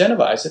to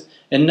incentivize it,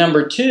 and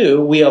number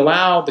two, we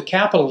allow the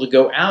capital to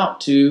go out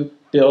to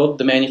build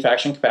the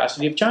manufacturing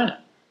capacity of China.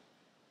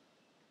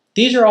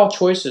 These are all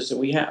choices that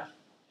we have.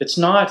 It's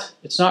not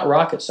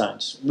rocket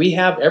science. We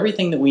have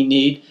everything that we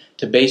need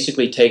to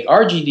basically take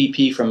our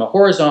GDP from a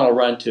horizontal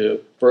run to a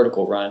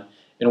vertical run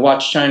and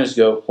watch China's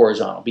go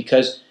horizontal,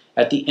 because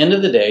at the end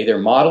of the day, their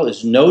model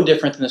is no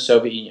different than the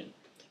Soviet Union.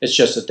 It's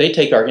just that they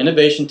take our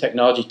innovation,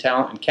 technology,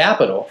 talent, and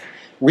capital,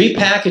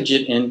 repackage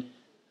it in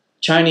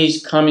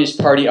Chinese Communist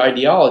Party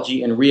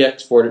ideology, and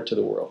re-export it to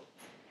the world.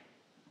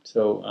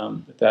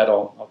 So with that,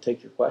 I'll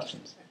take your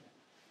questions.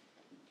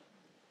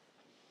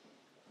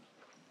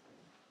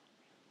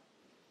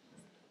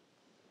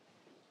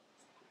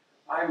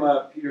 I'm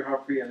Peter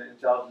Humphrey, an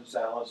intelligence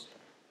analyst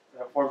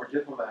and a former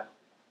diplomat.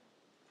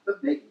 The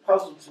big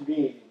puzzle to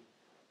me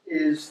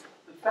is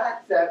the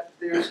fact that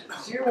there's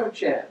zero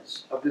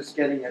chance of this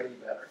getting any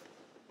better.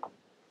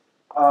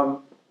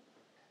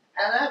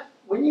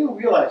 When you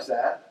realize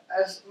that,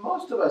 as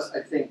most of us, I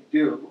think,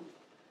 do,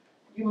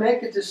 you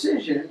make a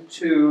decision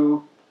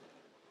to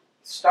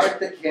start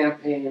the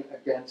campaign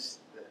against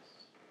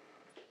this.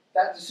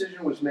 That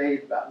decision was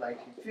made about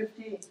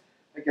 1950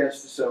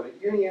 against the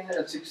Soviet Union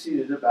and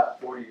succeeded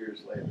about 40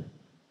 years later.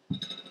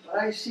 But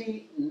I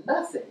see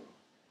nothing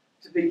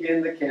to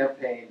begin the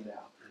campaign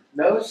now.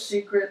 No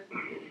secret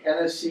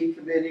NSC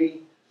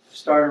committee to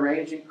start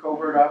arranging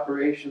covert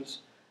operations.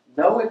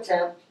 No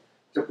attempt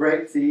to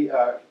break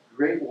the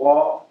Great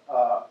Wall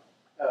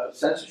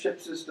censorship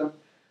system,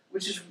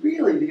 which is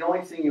really the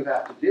only thing you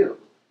have to do.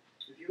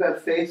 If you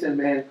have faith in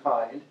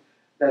mankind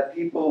that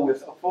people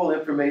with a full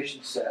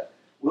information set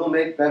will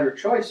make better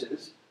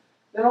choices,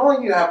 then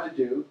all you have to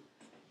do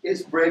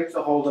is break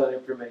the hold on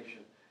information.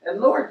 And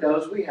Lord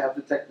knows we have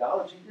the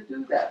technology to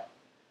do that.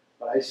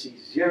 But I see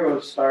zero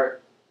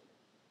start.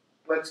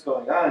 What's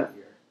going on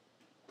here?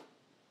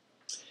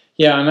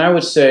 Yeah, and I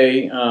would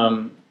say,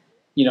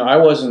 you know, I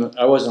wasn't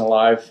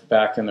alive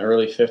back in the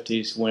early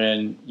 '50s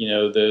when, you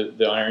know,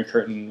 the Iron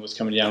Curtain was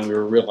coming down. We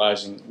were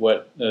realizing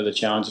what the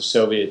challenge the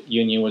Soviet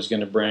Union was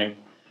going to bring.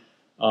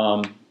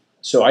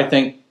 So I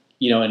think,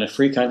 you know, in a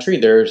free country,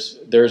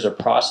 there's a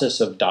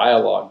process of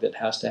dialogue that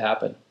has to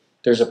happen.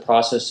 There's a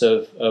process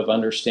of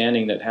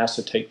understanding that has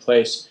to take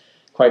place.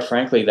 Quite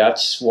frankly,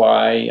 that's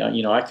why,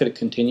 you know, I could have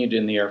continued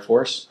in the Air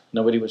Force.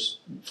 Nobody was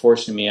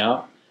forcing me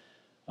out.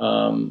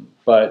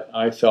 But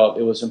I felt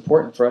it was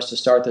important for us to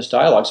start this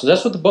dialogue. So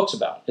that's what the book's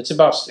about. It's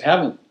about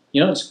having,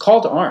 you know, it's a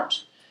call to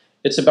arms.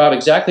 It's about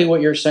exactly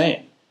what you're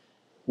saying.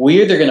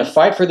 We're either going to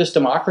fight for this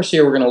democracy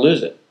or we're going to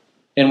lose it.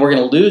 And we're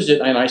going to lose it,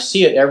 and I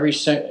see it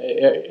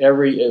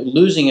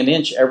losing an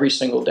inch every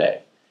single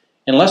day.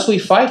 Unless we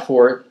fight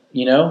for it,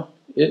 you know,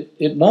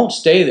 it won't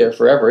stay there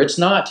forever. It's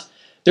not.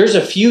 There's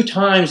a few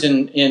times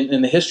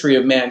in the history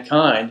of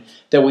mankind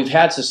that we've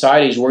had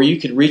societies where you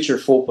could reach your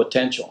full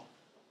potential.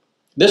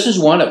 This is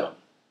one of them.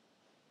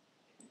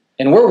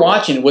 And we're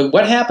watching.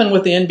 What happened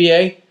with the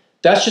NBA,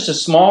 that's just a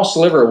small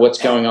sliver of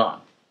what's going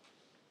on.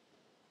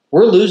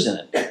 We're losing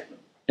it.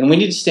 And we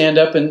need to stand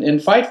up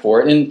and fight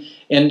for it.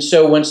 And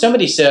so when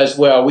somebody says,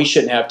 well, we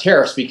shouldn't have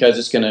tariffs because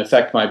it's going to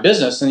affect my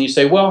business, and you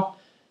say, well,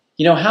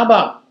 you know, how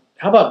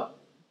about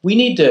we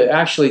need to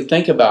actually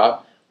think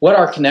about what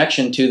our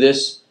connection to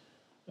this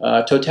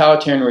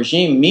totalitarian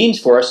regime means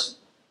for us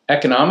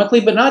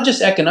economically, but not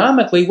just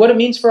economically, what it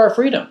means for our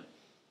freedom.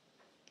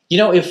 You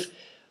know, if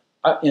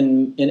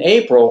in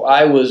April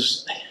I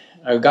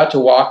got to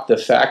walk the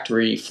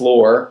factory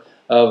floor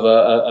of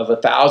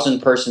a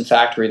 1,000-person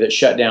factory that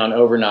shut down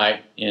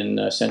overnight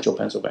in central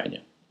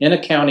Pennsylvania, in a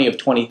county of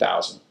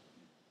 20,000.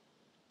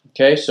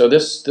 Okay, so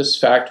this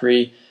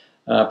factory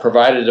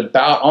provided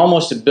about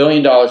almost $1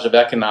 billion of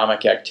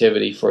economic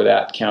activity for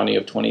that county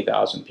of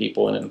 20,000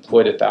 people and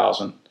employed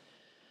 1,000.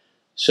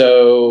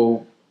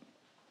 So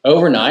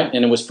overnight,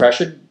 and it was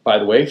pressured, by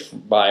the way,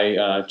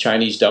 by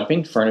Chinese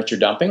dumping, furniture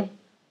dumping.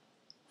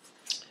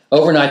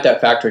 Overnight,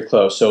 that factory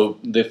closed. So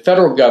the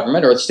federal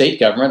government or the state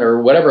government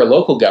or whatever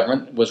local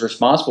government was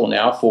responsible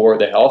now for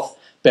the health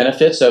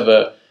benefits of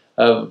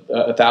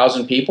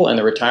 1,000 people and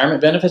the retirement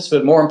benefits.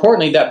 But more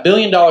importantly, that $1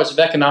 billion of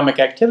economic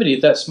activity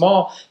at that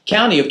small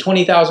county of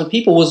 20,000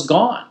 people was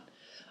gone.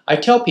 I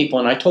tell people,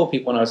 and I told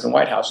people when I was in the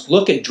White House,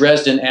 look at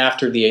Dresden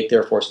after the 8th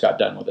Air Force got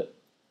done with it.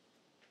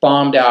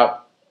 Bombed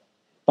out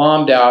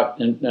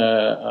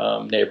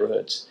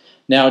neighborhoods.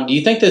 Now, do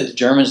you think that the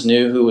Germans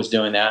knew who was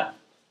doing that?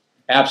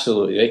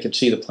 Absolutely. They could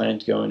see the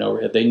planes going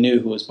overhead. They knew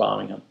who was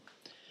bombing them.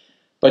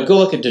 But go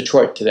look at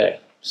Detroit today.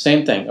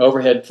 Same thing.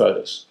 Overhead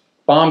photos.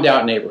 Bombed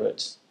out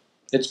neighborhoods.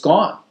 It's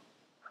gone.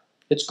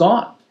 It's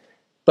gone.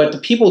 But the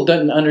people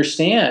didn't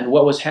understand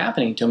what was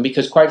happening to them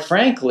because, quite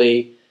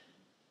frankly,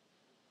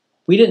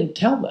 we didn't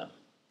tell them.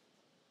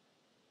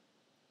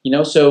 You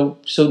know, so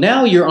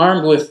now you're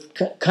armed with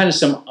kind of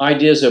some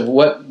ideas of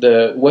what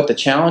the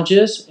challenge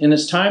is, and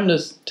it's time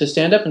to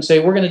stand up and say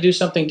we're going to do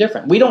something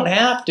different. We don't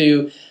have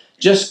to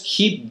just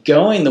keep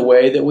going the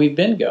way that we've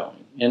been going.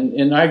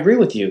 And I agree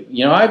with you.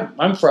 You know,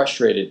 I'm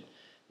frustrated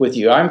with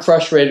you. I'm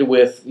frustrated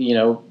with, you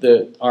know,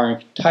 our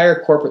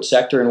entire corporate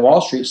sector in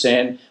Wall Street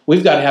saying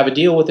we've got to have a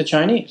deal with the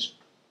Chinese.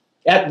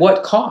 At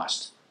what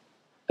cost?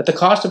 At the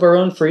cost of our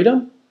own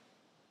freedom?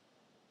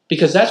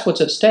 Because that's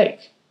what's at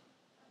stake.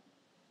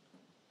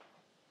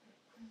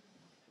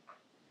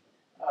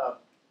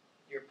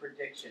 Your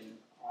prediction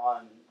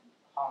on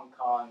Hong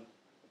Kong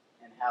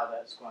and how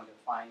that's going to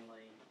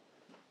finally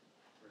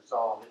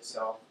resolve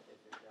itself,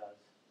 if it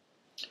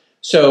does.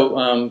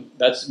 So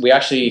we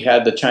actually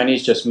had the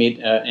Chinese just meet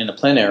in a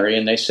plenary,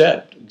 and they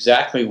said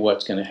exactly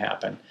what's going to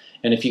happen.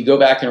 And if you go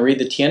back and read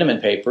the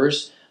Tiananmen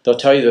papers, they'll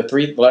tell you the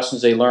 3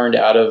 lessons they learned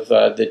out of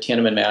the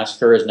Tiananmen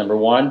massacre is, number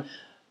 1,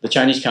 the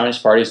Chinese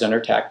Communist Party is under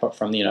attack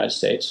from the United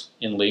States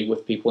in league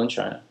with people in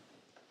China.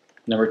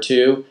 Number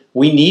 2,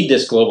 we need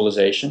this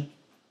globalization.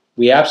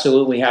 We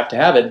absolutely have to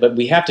have it, but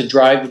we have to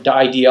drive the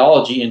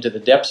ideology into the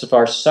depths of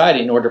our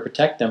society in order to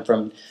protect them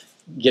from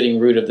getting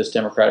rid of this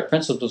democratic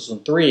principles.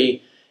 And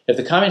 3, if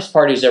the Communist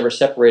Party is ever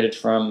separated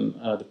from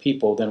the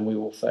people, then we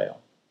will fail.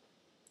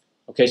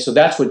 Okay, so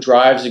that's what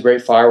drives the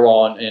Great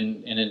Firewall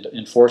and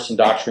enforced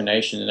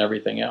indoctrination and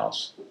everything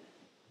else.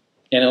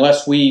 And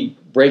unless we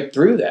break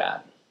through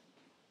that,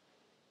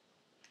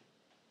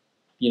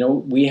 you know,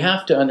 we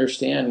have to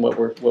understand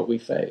what we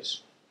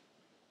face.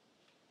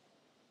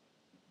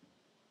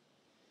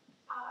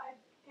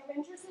 I'm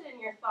interested in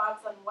your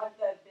thoughts on what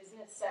the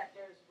business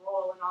sector's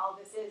role in all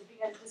of this is,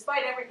 because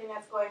despite everything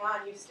that's going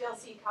on, you still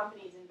see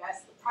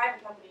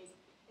private companies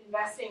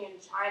investing in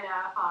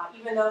China,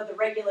 even though the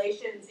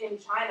regulations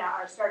in China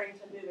are starting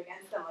to move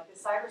against them, like the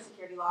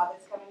cybersecurity law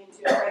that's coming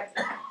into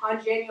effect on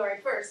January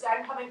 1st.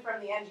 I'm coming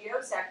from the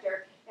NGO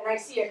sector, and I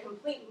see a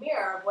complete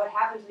mirror of what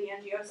happened to the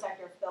NGO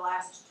sector for the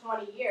last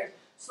 20 years,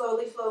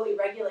 slowly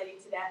regulating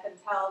to death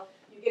until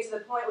you you get to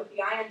the point with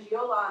the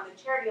INGO law and the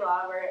charity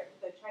law where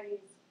the Chinese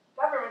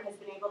government has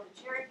been able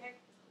to cherry pick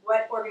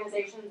what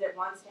organizations it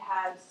wants to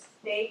have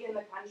stay in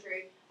the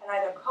country and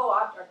either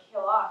co-opt or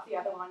kill off the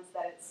other ones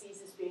that it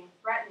sees as being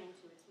threatening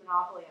to its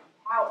monopoly on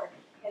power.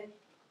 And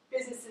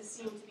businesses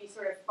seem to be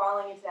sort of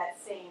falling into that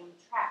same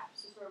trap.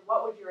 So sort of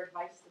what would your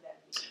advice to them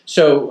be?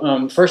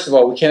 So first of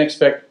all, we can't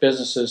expect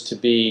businesses to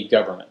be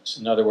governments.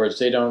 In other words,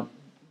 they don't,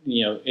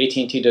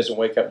 AT&T doesn't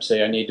wake up and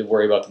say, I need to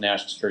worry about the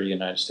national security of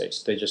the United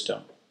States. They just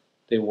don't.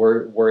 They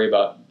worry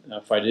about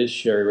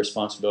fiduciary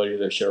responsibility to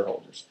their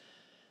shareholders.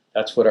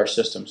 That's what our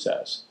system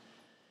says.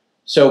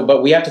 So,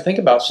 but we have to think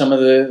about some of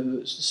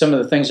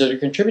the things that are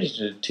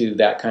contributing to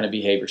that kind of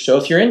behavior. So,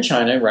 if you're in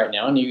China right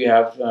now and you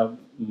have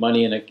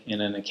money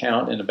in an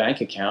account, in a bank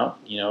account,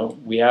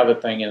 we have a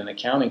thing in an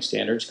accounting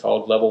standards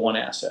called level 1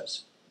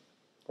 assets,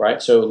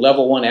 right? So,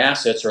 level 1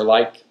 assets are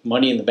like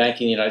money in the bank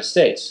in the United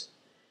States.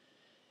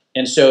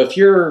 And so, if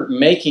you're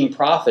making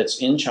profits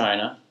in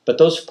China, but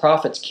those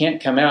profits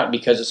can't come out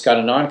because it's got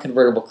a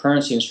non-convertible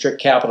currency and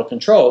strict capital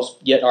controls,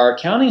 yet our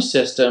accounting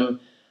system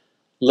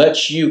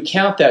lets you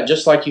count that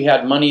just like you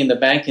had money in the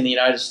bank in the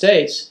United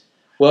States.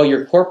 Well,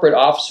 your corporate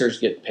officers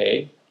get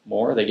paid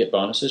more, they get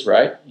bonuses,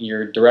 right?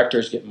 Your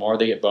directors get more,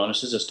 they get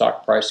bonuses, the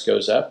stock price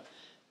goes up.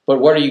 But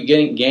what are you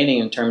gaining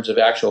in terms of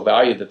actual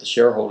value that the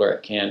shareholder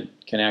can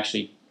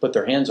actually put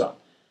their hands on?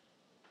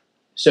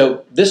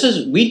 So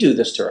we do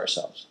this to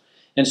ourselves.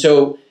 And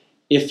so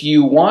if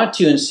you want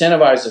to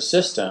incentivize the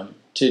system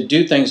to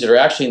do things that are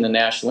actually in the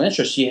national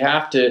interest, you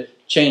have to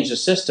change the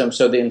system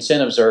so the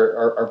incentives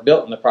are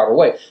built in the proper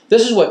way.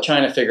 This is what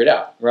China figured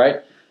out,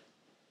 right?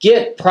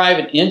 Get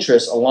private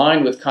interests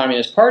aligned with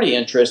Communist Party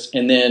interests,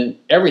 and then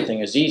everything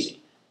is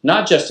easy.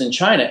 Not just in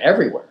China,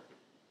 everywhere.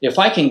 If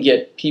I can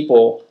get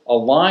people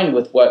aligned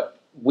with what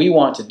we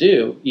want to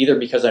do, either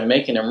because I'm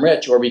making them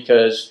rich or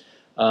because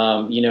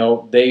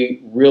they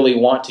really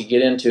want to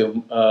get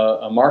into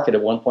a market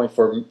of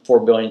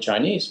 1.4 billion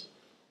Chinese,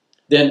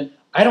 then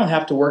I don't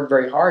have to work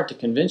very hard to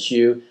convince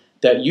you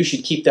that you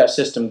should keep that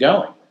system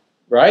going,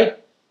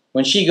 right?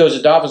 When Xi goes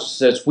to Davos and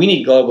says, we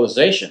need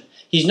globalization,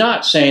 he's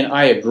not saying,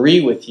 I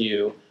agree with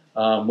you,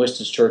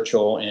 Winston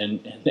Churchill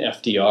and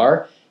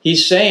FDR.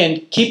 He's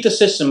saying, keep the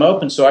system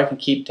open so I can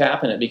keep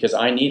tapping it because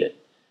I need it.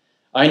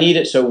 I need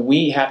it, so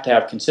we have to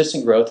have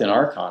consistent growth in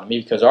our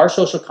economy because our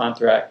social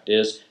contract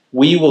is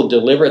we will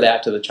deliver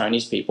that to the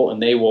Chinese people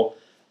and they will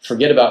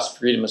forget about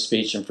freedom of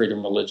speech and freedom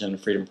of religion and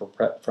freedom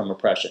from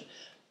oppression.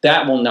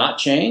 That will not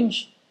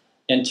change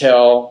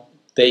until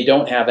they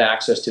don't have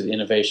access to the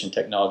innovation,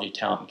 technology,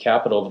 talent, and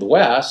capital of the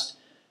West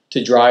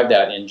to drive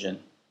that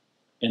engine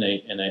in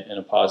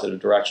a positive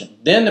direction.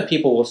 Then the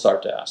people will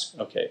start to ask,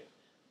 okay,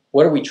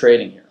 what are we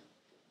trading here?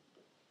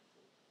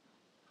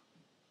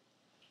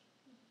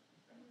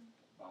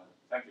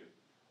 Thank you.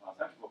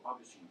 Thank you for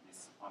publishing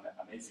this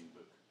amazing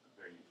book,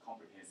 very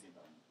comprehensive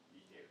and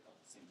detailed at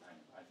the same time.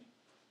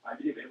 I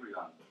believe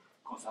everyone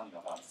concerned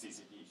about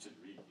CCP should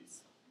read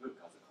this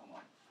book as a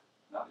common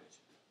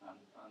knowledge.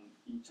 And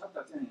in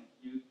chapter 10,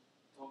 you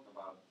talked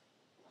about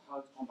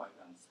how to combat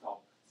and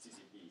stop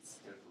CCP's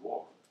stealth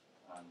war.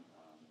 And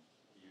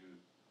you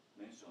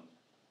mentioned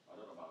a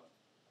lot about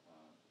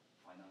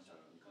financial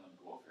and economic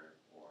warfare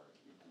or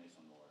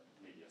information or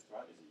media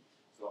strategy.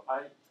 So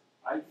I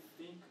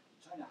think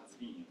China has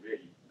been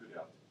really good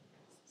at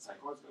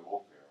psychological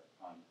warfare.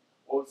 And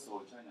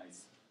also China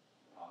is,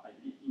 I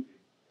believe,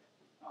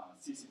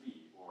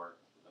 CCP or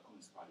the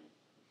Communist Party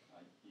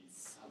has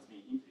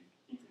been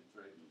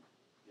infiltrating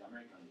the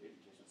American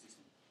education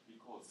system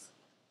because,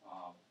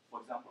 for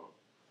example,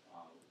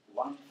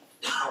 one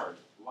third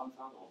of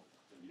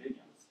the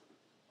millennials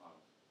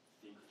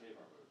think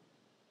favorable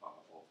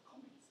of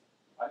communism.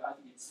 I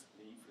think it's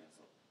the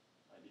influence of,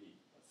 I believe,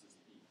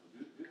 CCP. So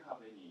do you have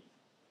any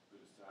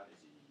good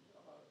strategy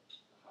about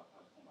how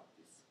to combat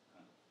this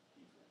kind of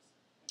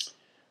influence?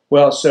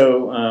 Well,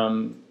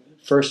 so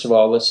first of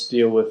all, let's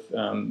deal with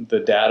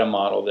the data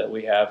model that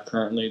we have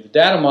currently. The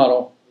data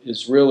model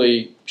is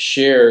really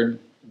shared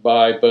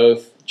by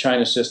both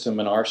China's system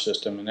and our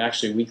system, and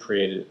actually we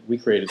created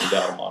the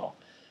data model.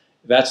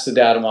 That's the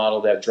data model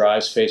that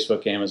drives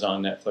Facebook,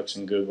 Amazon, Netflix,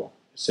 and Google.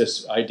 It's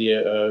this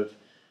idea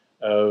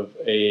of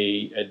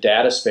a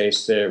data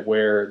space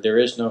where there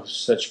is no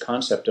such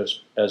concept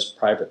as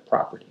private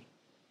property.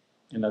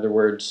 In other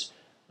words,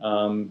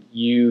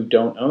 you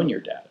don't own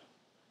your data.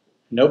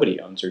 Nobody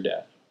owns your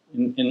data.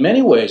 In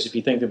many ways, if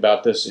you think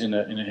about this in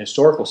a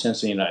historical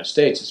sense in the United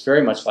States, it's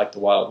very much like the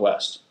Wild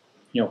West.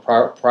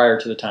 Prior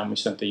to the time we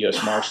sent the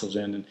U.S. Marshals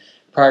in, and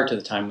prior to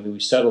the time when we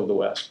settled the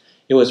West,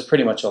 it was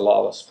pretty much a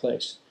lawless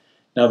place.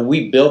 Now,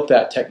 we built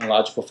that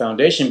technological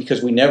foundation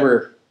because we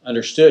never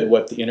understood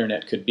what the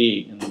internet could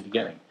be in the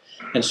beginning.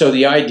 And so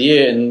the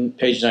idea in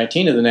page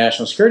 19 of the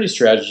National Security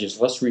Strategy is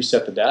let's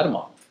reset the data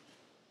model.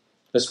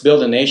 Let's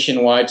build a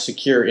nationwide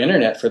secure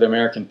internet for the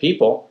American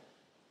people.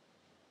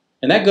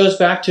 And that goes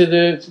back to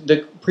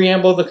the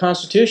preamble of the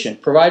Constitution,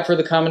 provide for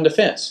the common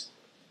defense.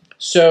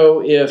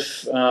 So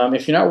if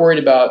you're not worried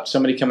about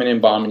somebody coming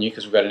in bombing you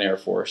because we've got an Air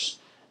Force,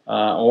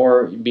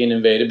 or being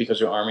invaded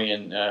because of Army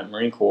and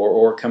Marine Corps,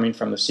 or coming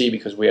from the sea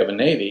because we have a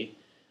Navy.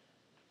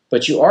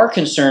 But you are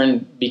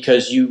concerned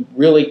because you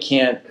really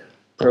can't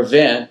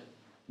prevent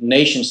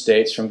nation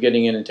states from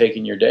getting in and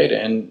taking your data.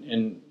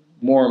 And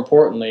more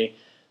importantly,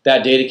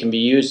 that data can be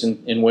used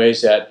in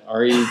ways that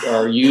are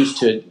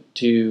used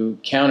to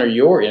counter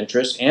your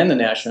interests and the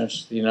national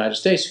interests of the United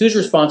States. Whose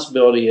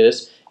responsibility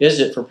is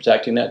it for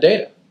protecting that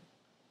data?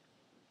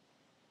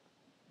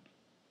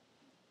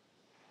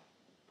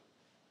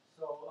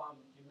 So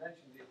you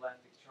mentioned the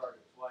Atlantic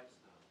Charter twice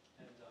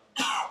now, and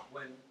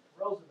when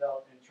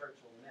Roosevelt and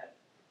Churchill met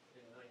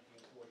in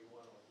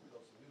 1941 on the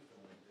coast of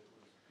Newfoundland, it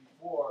was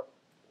before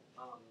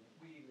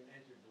we even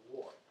entered the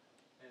war,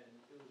 and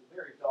it was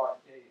very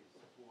dark days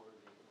for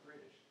the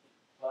British,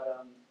 but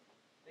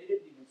they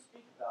didn't even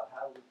speak about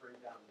how we bring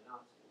down the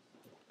Nazis.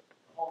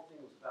 The whole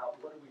thing was about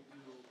what do we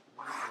do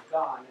when we're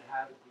gone, and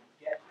how did we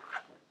get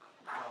here?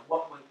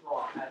 What went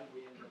wrong? How did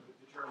we end up with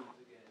the Germans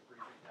again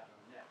breathing down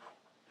our neck?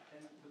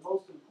 And the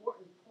most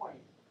important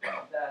point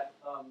that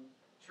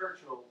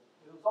Churchill,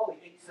 it was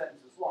only 8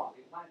 sentences long.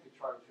 The Atlantic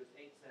Charter was just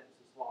 8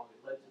 sentences long.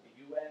 It led to the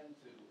UN,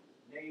 to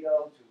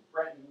NATO, to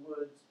Bretton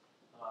Woods,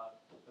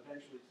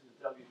 eventually to the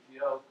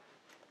WTO.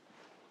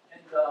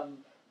 And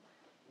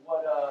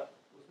what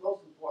was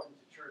most important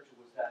to Churchill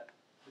was that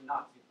the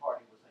Nazi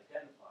Party was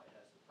identified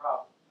as the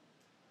problem.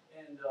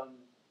 And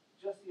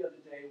just the other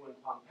day when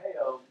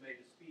Pompeo made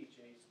a speech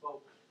and he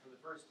spoke for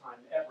the first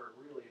time ever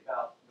really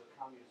about the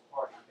Communist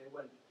Party, they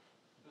went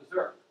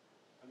berserk.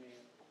 I mean,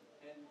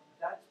 and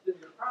that's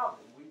been the problem.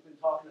 We've been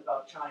talking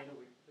about China,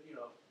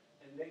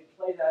 and they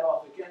play that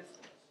off against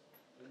us.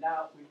 But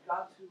now we've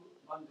got to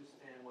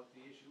understand what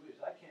the issue is.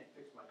 I can't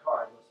fix my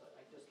car unless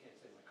I just can't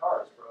say my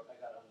car is broke. I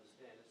got to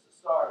understand it's the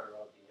starter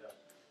of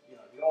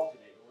the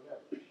alternator or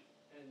whatever.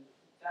 And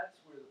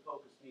that's where the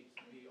focus needs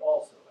to be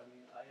also. I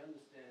mean, I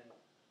understand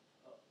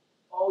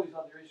all these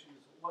other issues,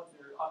 what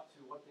they're up to,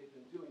 what they've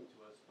been doing to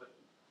us, but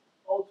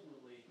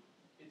ultimately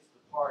it's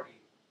the party.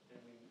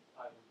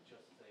 I would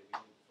just say we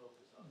need to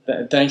focus on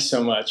that. Thanks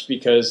so much,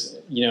 because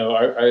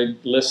I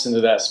listened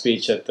to that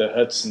speech at the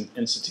Hudson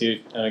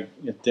Institute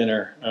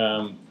dinner,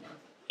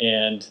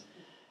 and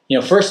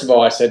first of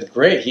all I said,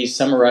 great, he's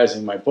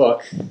summarizing my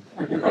book.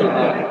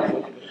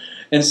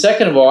 And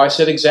second of all, I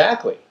said,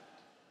 exactly.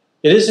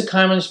 It is a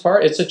communist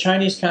party. It's a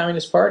Chinese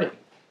Communist Party.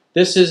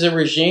 This is a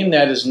regime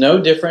that is no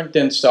different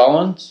than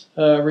Stalin's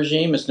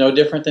regime. It's no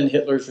different than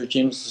Hitler's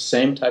regime. It's the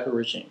same type of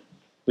regime.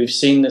 We've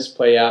seen this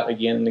play out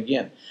again and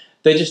again.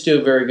 They just do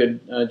a very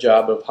good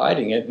job of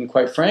hiding it. And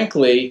quite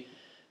frankly,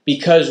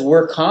 because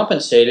we're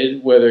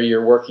compensated, whether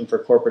you're working for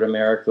corporate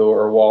America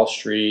or Wall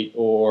Street,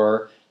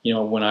 or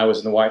when I was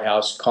in the White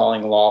House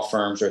calling law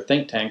firms or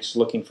think tanks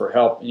looking for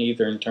help,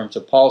 either in terms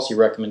of policy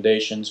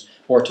recommendations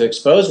or to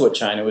expose what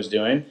China was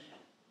doing,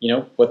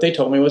 what they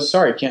told me was,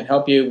 sorry, can't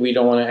help you. We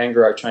don't want to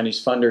anger our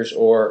Chinese funders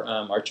or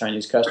our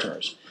Chinese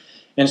customers.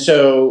 And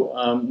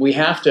so we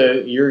have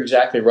to, you're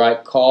exactly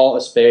right, call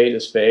a spade a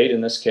spade.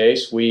 In this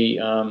case, we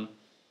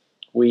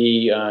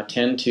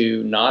tend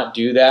to not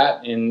do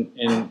that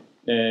in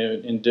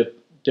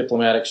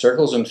diplomatic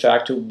circles. In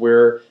fact,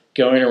 we're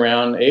going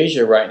around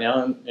Asia right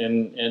now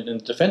in the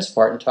defense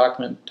part and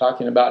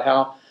talking about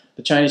how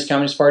the Chinese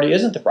Communist Party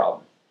isn't the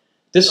problem.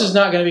 This is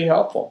not going to be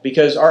helpful,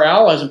 because our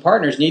allies and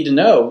partners need to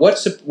know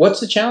what's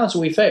the challenge that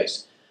we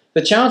face.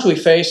 The challenge we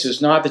face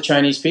is not the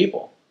Chinese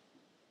people.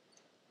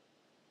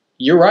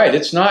 You're right.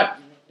 It's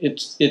not.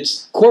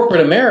 It's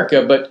corporate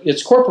America, but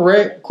it's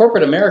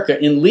corporate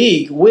America in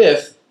league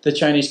with the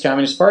Chinese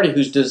Communist Party,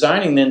 who's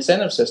designing the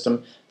incentive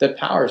system that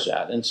powers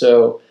that. And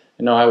so,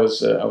 I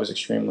was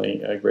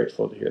extremely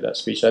grateful to hear that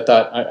speech. I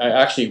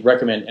actually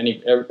recommend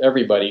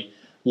everybody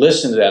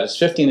listen to that. It's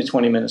 15 to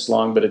 20 minutes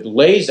long, but it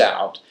lays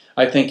out,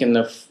 I think, in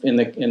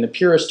the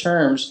purest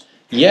terms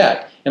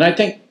yet. And I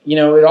think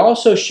it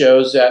also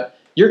shows that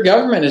your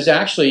government is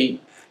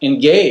actually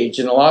engaged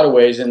in a lot of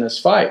ways in this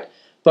fight.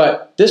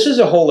 But this is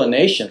a whole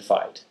nation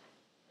fight.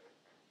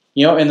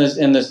 And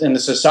the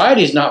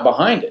society is not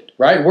behind it,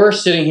 right? We're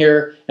sitting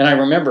here, and I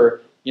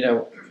remember,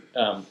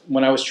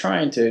 when I was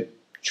trying to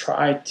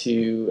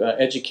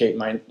educate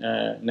my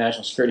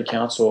National Security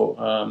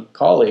Council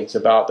colleagues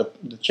about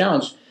the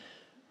challenge,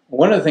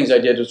 one of the things I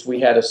did was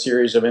we had a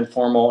series of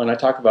informal, and I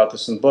talk about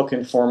this in the book,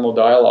 informal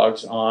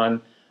dialogues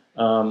on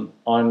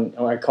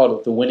I called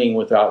it the Winning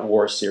Without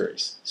War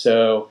series.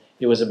 So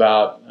it was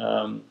about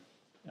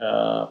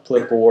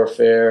political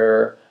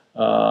warfare,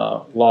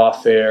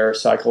 lawfare,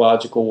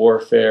 psychological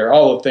warfare,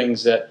 all the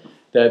things that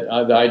the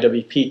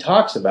IWP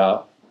talks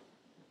about,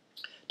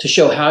 to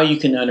show how you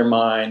can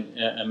undermine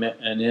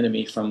an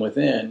enemy from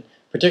within,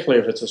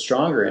 particularly if it's a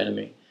stronger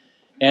enemy.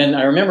 And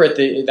I remember at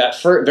that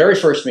very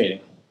first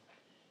meeting,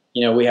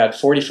 we had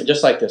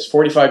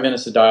 45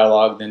 minutes of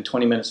dialogue, then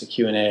 20 minutes of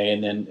Q&A,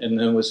 and then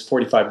it was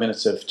 45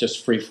 minutes of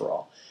just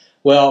free-for-all.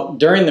 Well,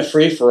 during the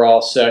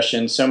free-for-all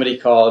session, somebody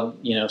called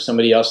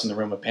somebody else in the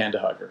room a panda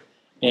hugger.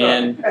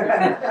 and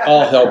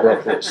all hell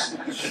broke loose.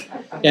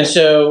 And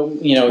so,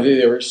 you know,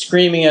 they were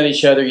screaming at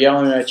each other,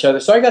 yelling at each other.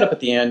 So I got up at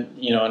the end,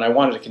 you know, and I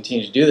wanted to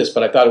continue to do this,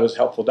 but I thought it was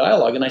helpful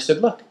dialogue. And I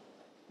said, look,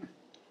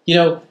 you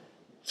know,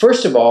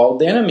 first of all,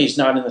 the enemy's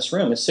not in this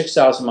room. It's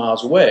 6,000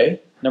 miles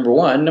away, number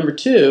one. Number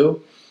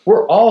two,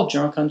 we're all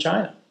drunk on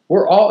China.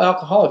 We're all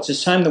alcoholics.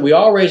 It's time that we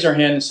all raised our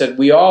hand and said,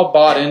 we all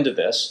bought into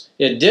this.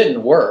 It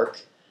didn't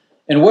work.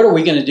 And what are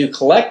we going to do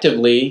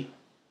collectively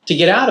to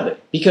get out of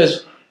it?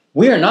 Because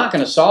we are not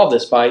going to solve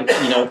this by,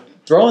 you know,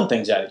 throwing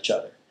things at each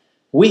other.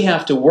 We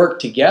have to work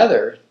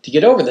together to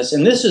get over this.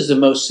 And this is the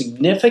most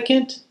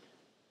significant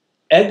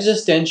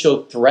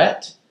existential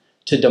threat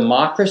to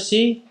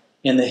democracy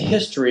in the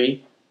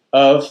history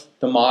of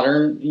the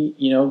modern,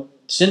 you know,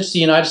 since the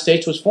United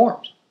States was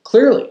formed.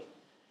 Clearly.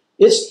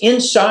 It's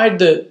inside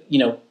the, you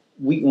know,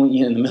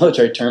 in the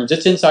military terms,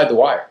 it's inside the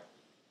wire.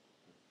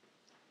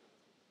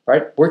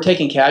 Right? We're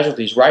taking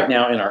casualties right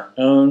now in our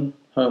own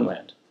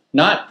homeland.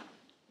 Not,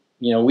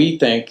 you know, we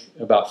think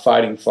about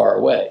fighting far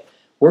away.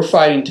 We're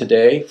fighting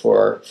today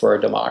for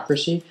a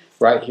democracy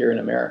right here in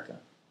America.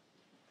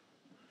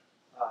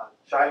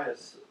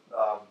 China's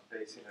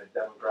facing a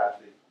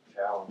demographic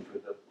challenge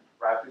with a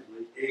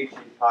rapidly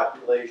aging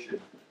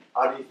population.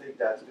 How do you think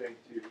that's going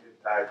to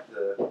impact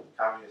the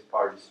Communist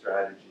Party's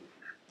strategy?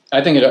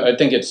 I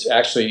think it's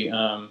actually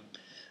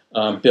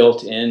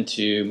built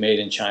into Made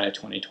in China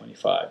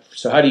 2025.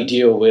 So how do you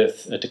deal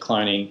with a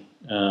declining,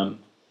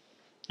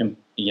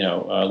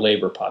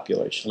 labor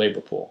population,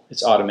 labor pool?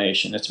 It's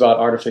automation. It's about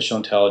artificial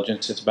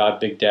intelligence. It's about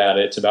big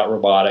data. It's about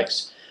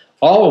robotics.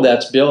 All of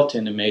that's built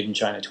into Made in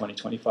China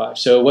 2025.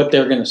 So what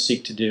they're going to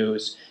seek to do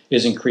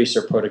is increase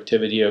their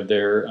productivity of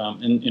their,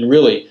 and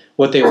really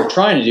what they were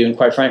trying to do, and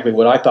quite frankly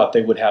what I thought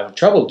they would have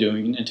trouble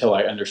doing until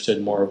I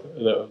understood more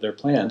of their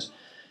plans,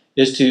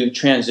 is to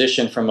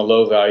transition from a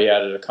low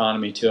value-added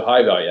economy to a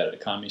high value-added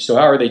economy. So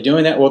how are they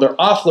doing that? Well, they're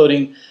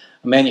offloading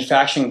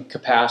manufacturing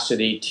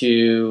capacity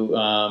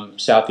to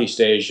Southeast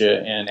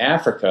Asia and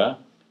Africa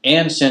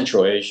and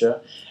Central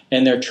Asia,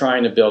 and they're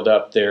trying to build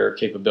up their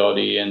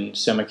capability in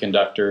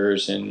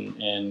semiconductors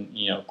and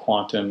you know,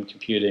 quantum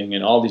computing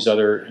and all these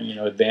other, you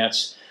know,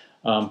 advanced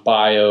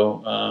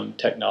bio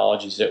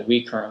technologies that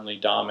we currently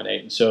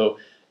dominate. And so,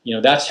 you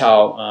know, that's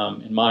how,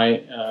 in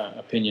my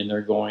opinion,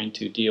 they're going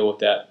to deal with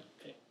that.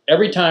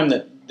 Every time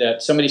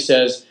that somebody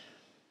says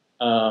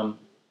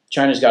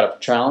China's got a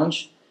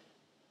challenge,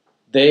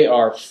 they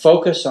are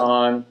focused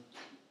on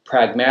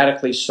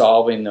pragmatically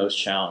solving those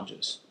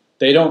challenges.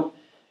 They don't,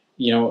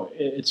 you know,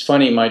 it's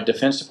funny, my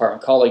Defense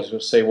Department colleagues will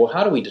say, well,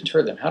 how do we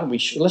deter them? How do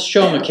we, let's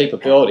show them a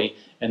capability,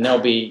 and they'll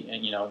be,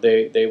 you know,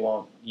 they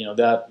won't, you know,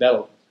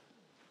 that'll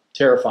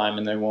terrify them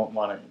and they won't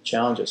want to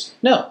challenge us.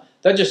 No,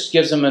 that just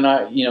gives them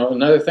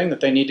another thing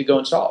that they need to go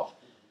and solve.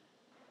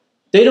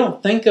 They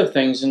don't think of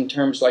things in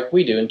terms like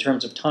we do, in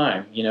terms of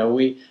time. You know,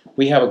 we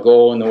have a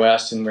goal in the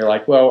West, and we're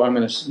like, well,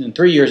 in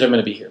 3 years I'm going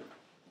to be here.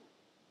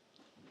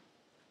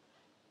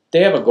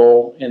 They have a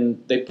goal,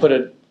 and they put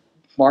a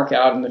mark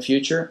out in the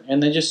future,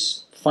 and they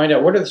just find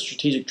out what are the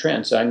strategic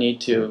trends I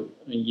need to,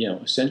 you know,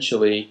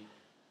 essentially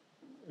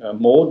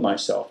mold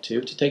myself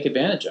to take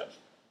advantage of.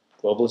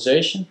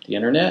 Globalization, the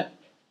internet.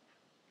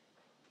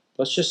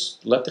 Let's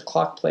just let the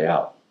clock play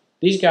out.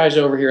 These guys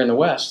over here in the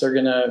West, they're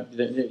gonna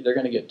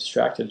get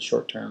distracted in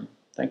short-term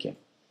thinking.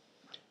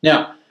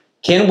 Now,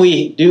 can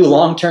we do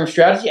long-term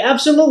strategy?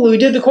 Absolutely. We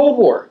did the Cold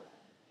War.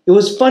 It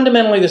was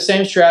fundamentally the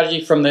same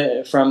strategy from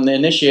the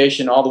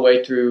initiation all the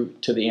way through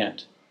to the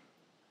end.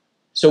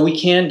 So we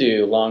can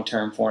do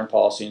long-term foreign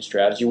policy and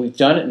strategy. We've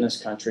done it in this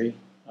country,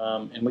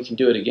 and we can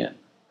do it again.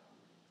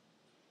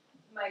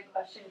 My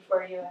question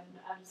for you, and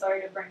I'm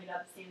sorry to bring it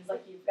up, seems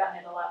like you've gotten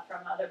it a lot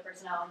from other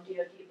personnel in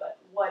DoD, but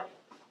what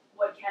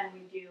can we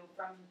do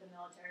from the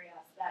military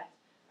aspect,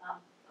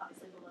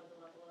 obviously below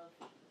the level of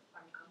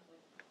armed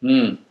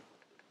conflict?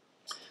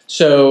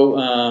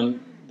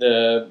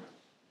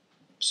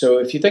 So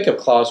if you think of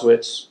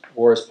Clausewitz,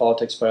 war is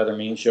politics by other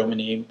means,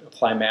 Jomini,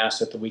 apply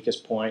mass at the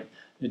weakest point,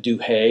 do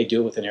it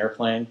with an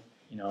airplane.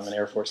 You know, I'm an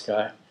Air Force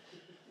guy.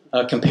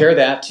 Compare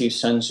that to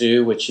Sun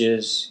Tzu, which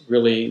is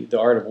really the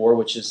art of war,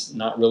 which is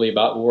not really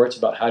about war. It's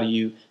about how do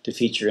you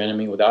defeat your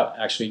enemy without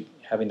actually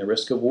having the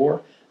risk of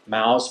war.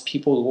 Mao's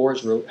People's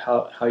Wars,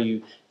 how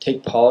you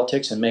take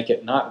politics and make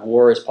it not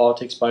war as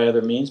politics by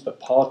other means, but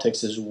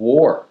politics is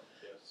war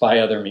by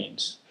other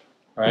means,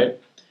 right?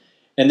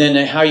 And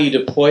then how you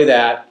deploy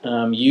that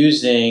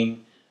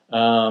using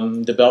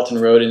the Belt and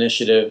Road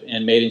Initiative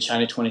and Made in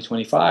China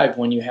 2025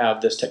 when you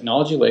have this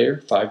technology layer,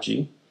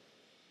 5G,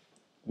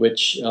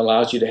 which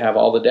allows you to have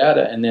all the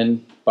data, and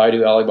then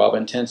Baidu, Alibaba,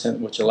 and Tencent,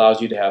 which allows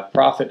you to have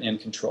profit and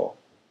control.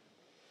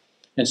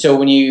 And so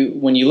when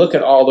you look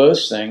at all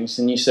those things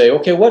and you say,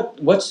 okay,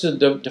 what's the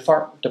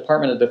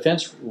Department of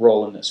Defense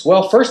role in this?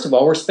 Well, first of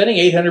all, we're spending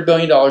 $800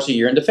 billion a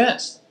year in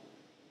defense.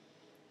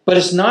 But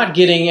it's not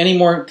getting any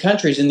more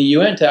countries in the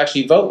UN to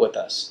actually vote with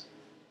us.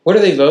 What are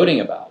they voting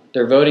about?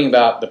 They're voting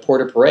about the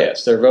Port of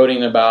Piraeus. They're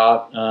voting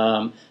about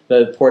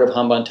the Port of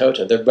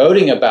Hambantota. They're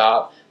voting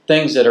about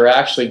things that are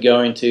actually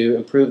going to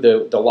improve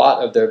the lot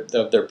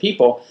of their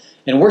people,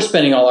 and we're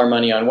spending all our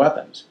money on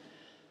weapons.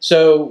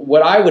 So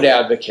what I would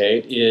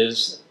advocate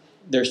is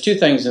there's two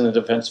things in the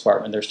Defense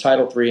Department. There's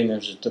Title III and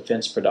there's a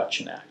Defense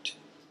Production Act.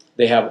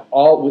 They have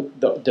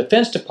the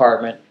Defense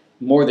Department,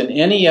 more than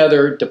any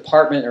other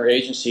department or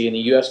agency in the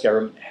U.S.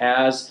 government,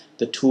 has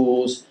the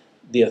tools,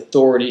 the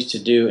authorities to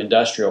do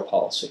industrial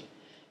policy.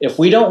 If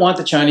we don't want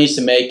the Chinese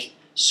to make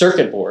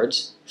circuit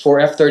boards for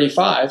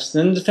F-35s,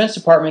 then the Defense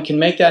Department can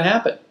make that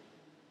happen.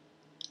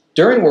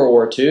 During World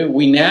War II,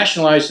 we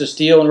nationalized the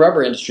steel and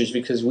rubber industries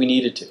because we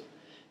needed to.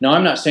 Now,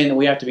 I'm not saying that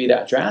we have to be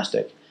that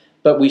drastic,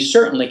 but we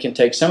certainly can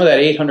take some of that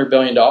 $800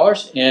 billion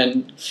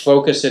and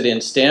focus it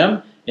in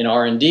STEM, in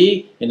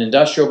R&D, in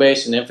industrial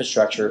base, and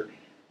infrastructure.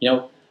 You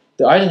know,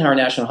 the Eisenhower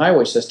National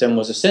Highway System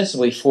was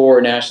ostensibly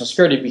for national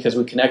security because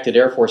we connected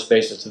Air Force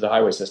bases to the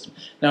highway system.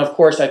 Now, of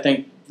course, I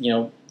think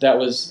that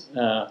was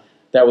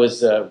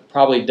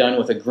probably done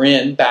with a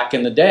grin back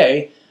in the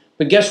day.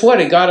 But guess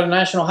what? It got a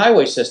national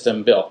highway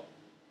system built,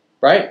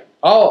 right?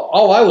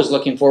 All I was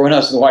looking for when I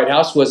was in the White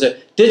House was a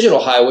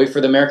digital highway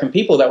for the American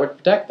people that would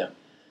protect them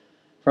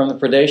from the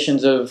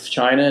predations of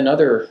China and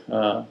other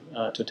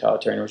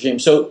totalitarian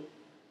regimes. So,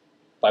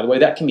 by the way,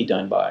 that can be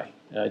done by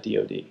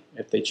DOD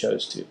if they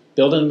chose to.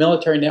 Build a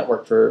military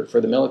network for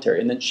the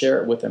military and then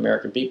share it with the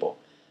American people,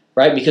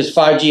 right? Because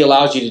 5G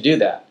allows you to do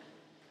that.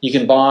 You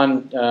can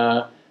bond,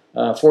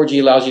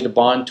 4G allows you to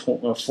bond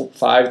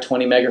 5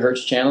 20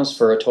 megahertz channels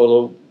for a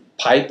total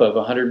pipe of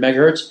 100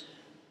 megahertz.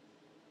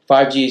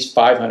 5G is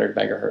 500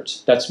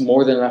 megahertz. That's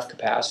more than enough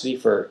capacity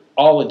for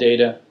all the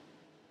data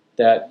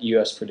that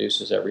U.S.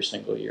 produces every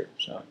single year.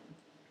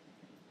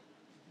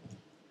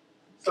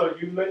 So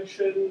you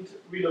mentioned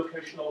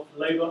relocation of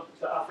labor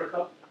to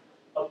Africa.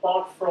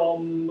 Apart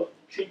from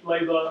cheap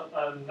labor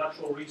and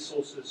natural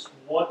resources,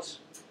 what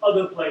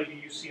other play do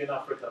you see in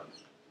Africa?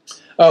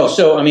 Oh,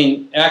 so I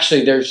mean,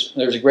 actually, there's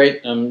a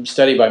great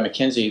study by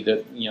McKinsey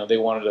that they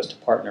wanted us to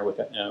partner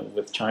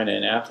with China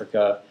in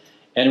Africa,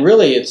 and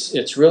really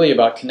it's really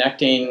about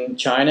connecting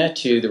China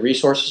to the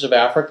resources of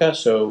Africa.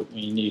 So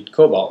you need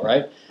cobalt,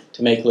 right,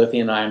 to make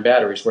lithium-ion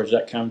batteries. Where does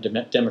that come?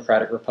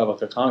 Democratic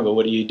Republic of Congo.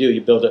 What do?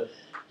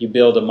 You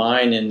build a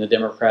mine in the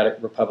Democratic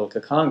Republic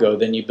of Congo,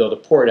 then you build a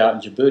port out in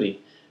Djibouti,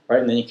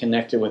 right, and then you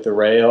connect it with the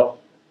rail,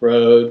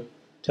 road,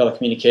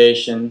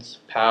 telecommunications,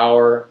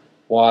 power,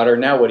 water.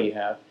 Now what do you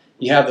have?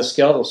 You have the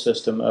skeletal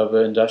system of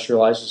an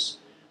industrialized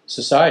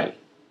society.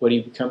 What do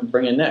you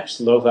bring in next?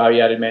 Low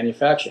value-added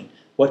manufacturing.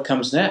 What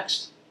comes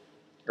next?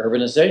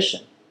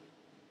 Urbanization.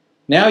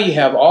 Now you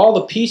have all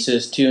the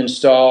pieces to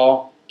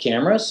install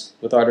cameras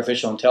with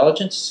artificial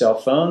intelligence, cell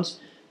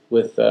phones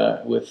with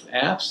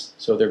apps.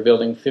 So they're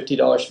building $50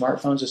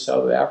 smartphones to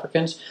sell to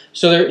Africans.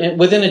 So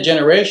within a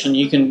generation,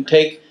 you can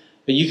take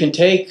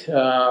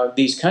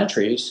these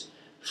countries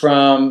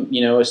from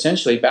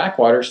essentially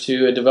backwaters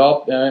to a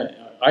developed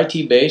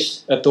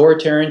IT-based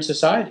authoritarian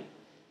society,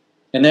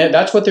 and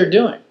that's what they're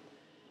doing.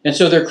 And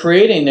so they're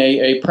creating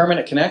a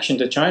permanent connection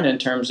to China in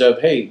terms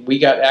of, hey, we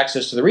got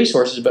access to the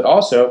resources, but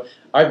also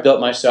I've built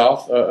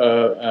myself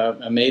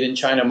a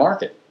made-in-China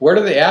market. What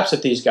are the apps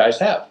that these guys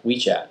have?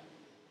 WeChat.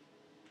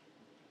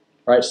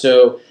 Right.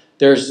 So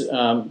there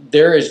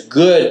is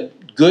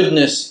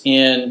goodness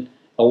in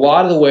a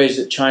lot of the ways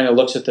that China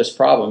looks at this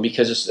problem,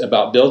 because it's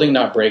about building,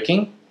 not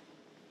breaking.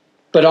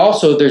 But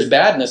also there's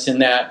badness in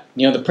that,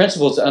 the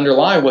principles that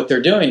underlie what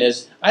they're doing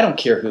is, I don't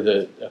care who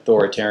the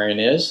authoritarian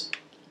is.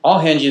 I'll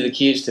hand you the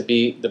keys to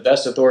be the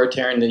best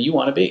authoritarian that you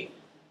want to be.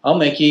 I'll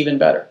make you even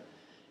better.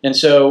 And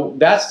so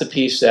that's the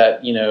piece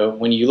that,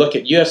 when you look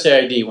at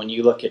USAID, when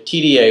you look at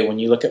TDA, when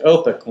you look at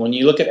OPIC, when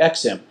you look at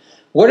XIM,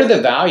 what are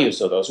the values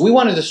of those? We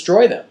want to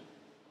destroy them.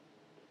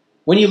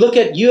 When you look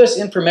at U.S.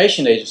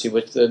 Information Agency,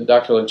 which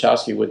Dr.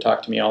 Lanchowski would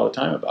talk to me all the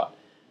time about,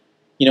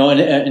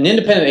 an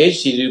independent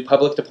agency to do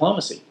public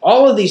diplomacy.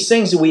 All of these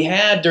things that we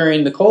had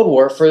during the Cold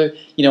War for,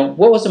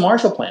 what was the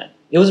Marshall Plan?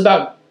 It was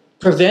about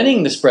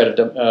preventing the spread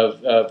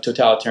of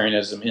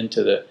totalitarianism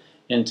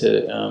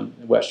into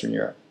Western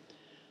Europe.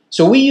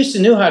 So we used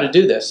to know how to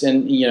do this,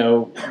 and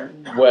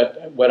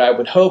what I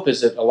would hope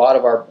is that a lot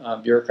of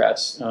our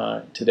bureaucrats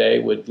today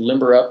would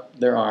limber up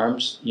their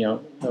arms,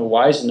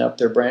 wisen up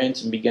their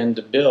brains, and begin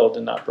to build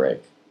and not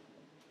break.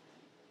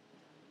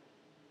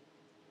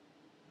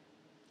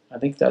 I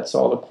think that's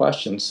all the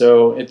questions.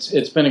 So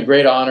it's been a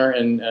great honor,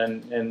 and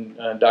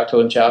Dr.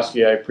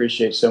 Lanchowski, I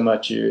appreciate so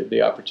much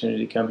the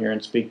opportunity to come here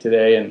and speak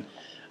today, and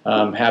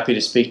I'm happy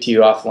to speak to you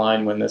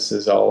offline when this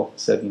is all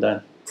said and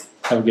done.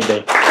 Have a good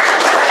day.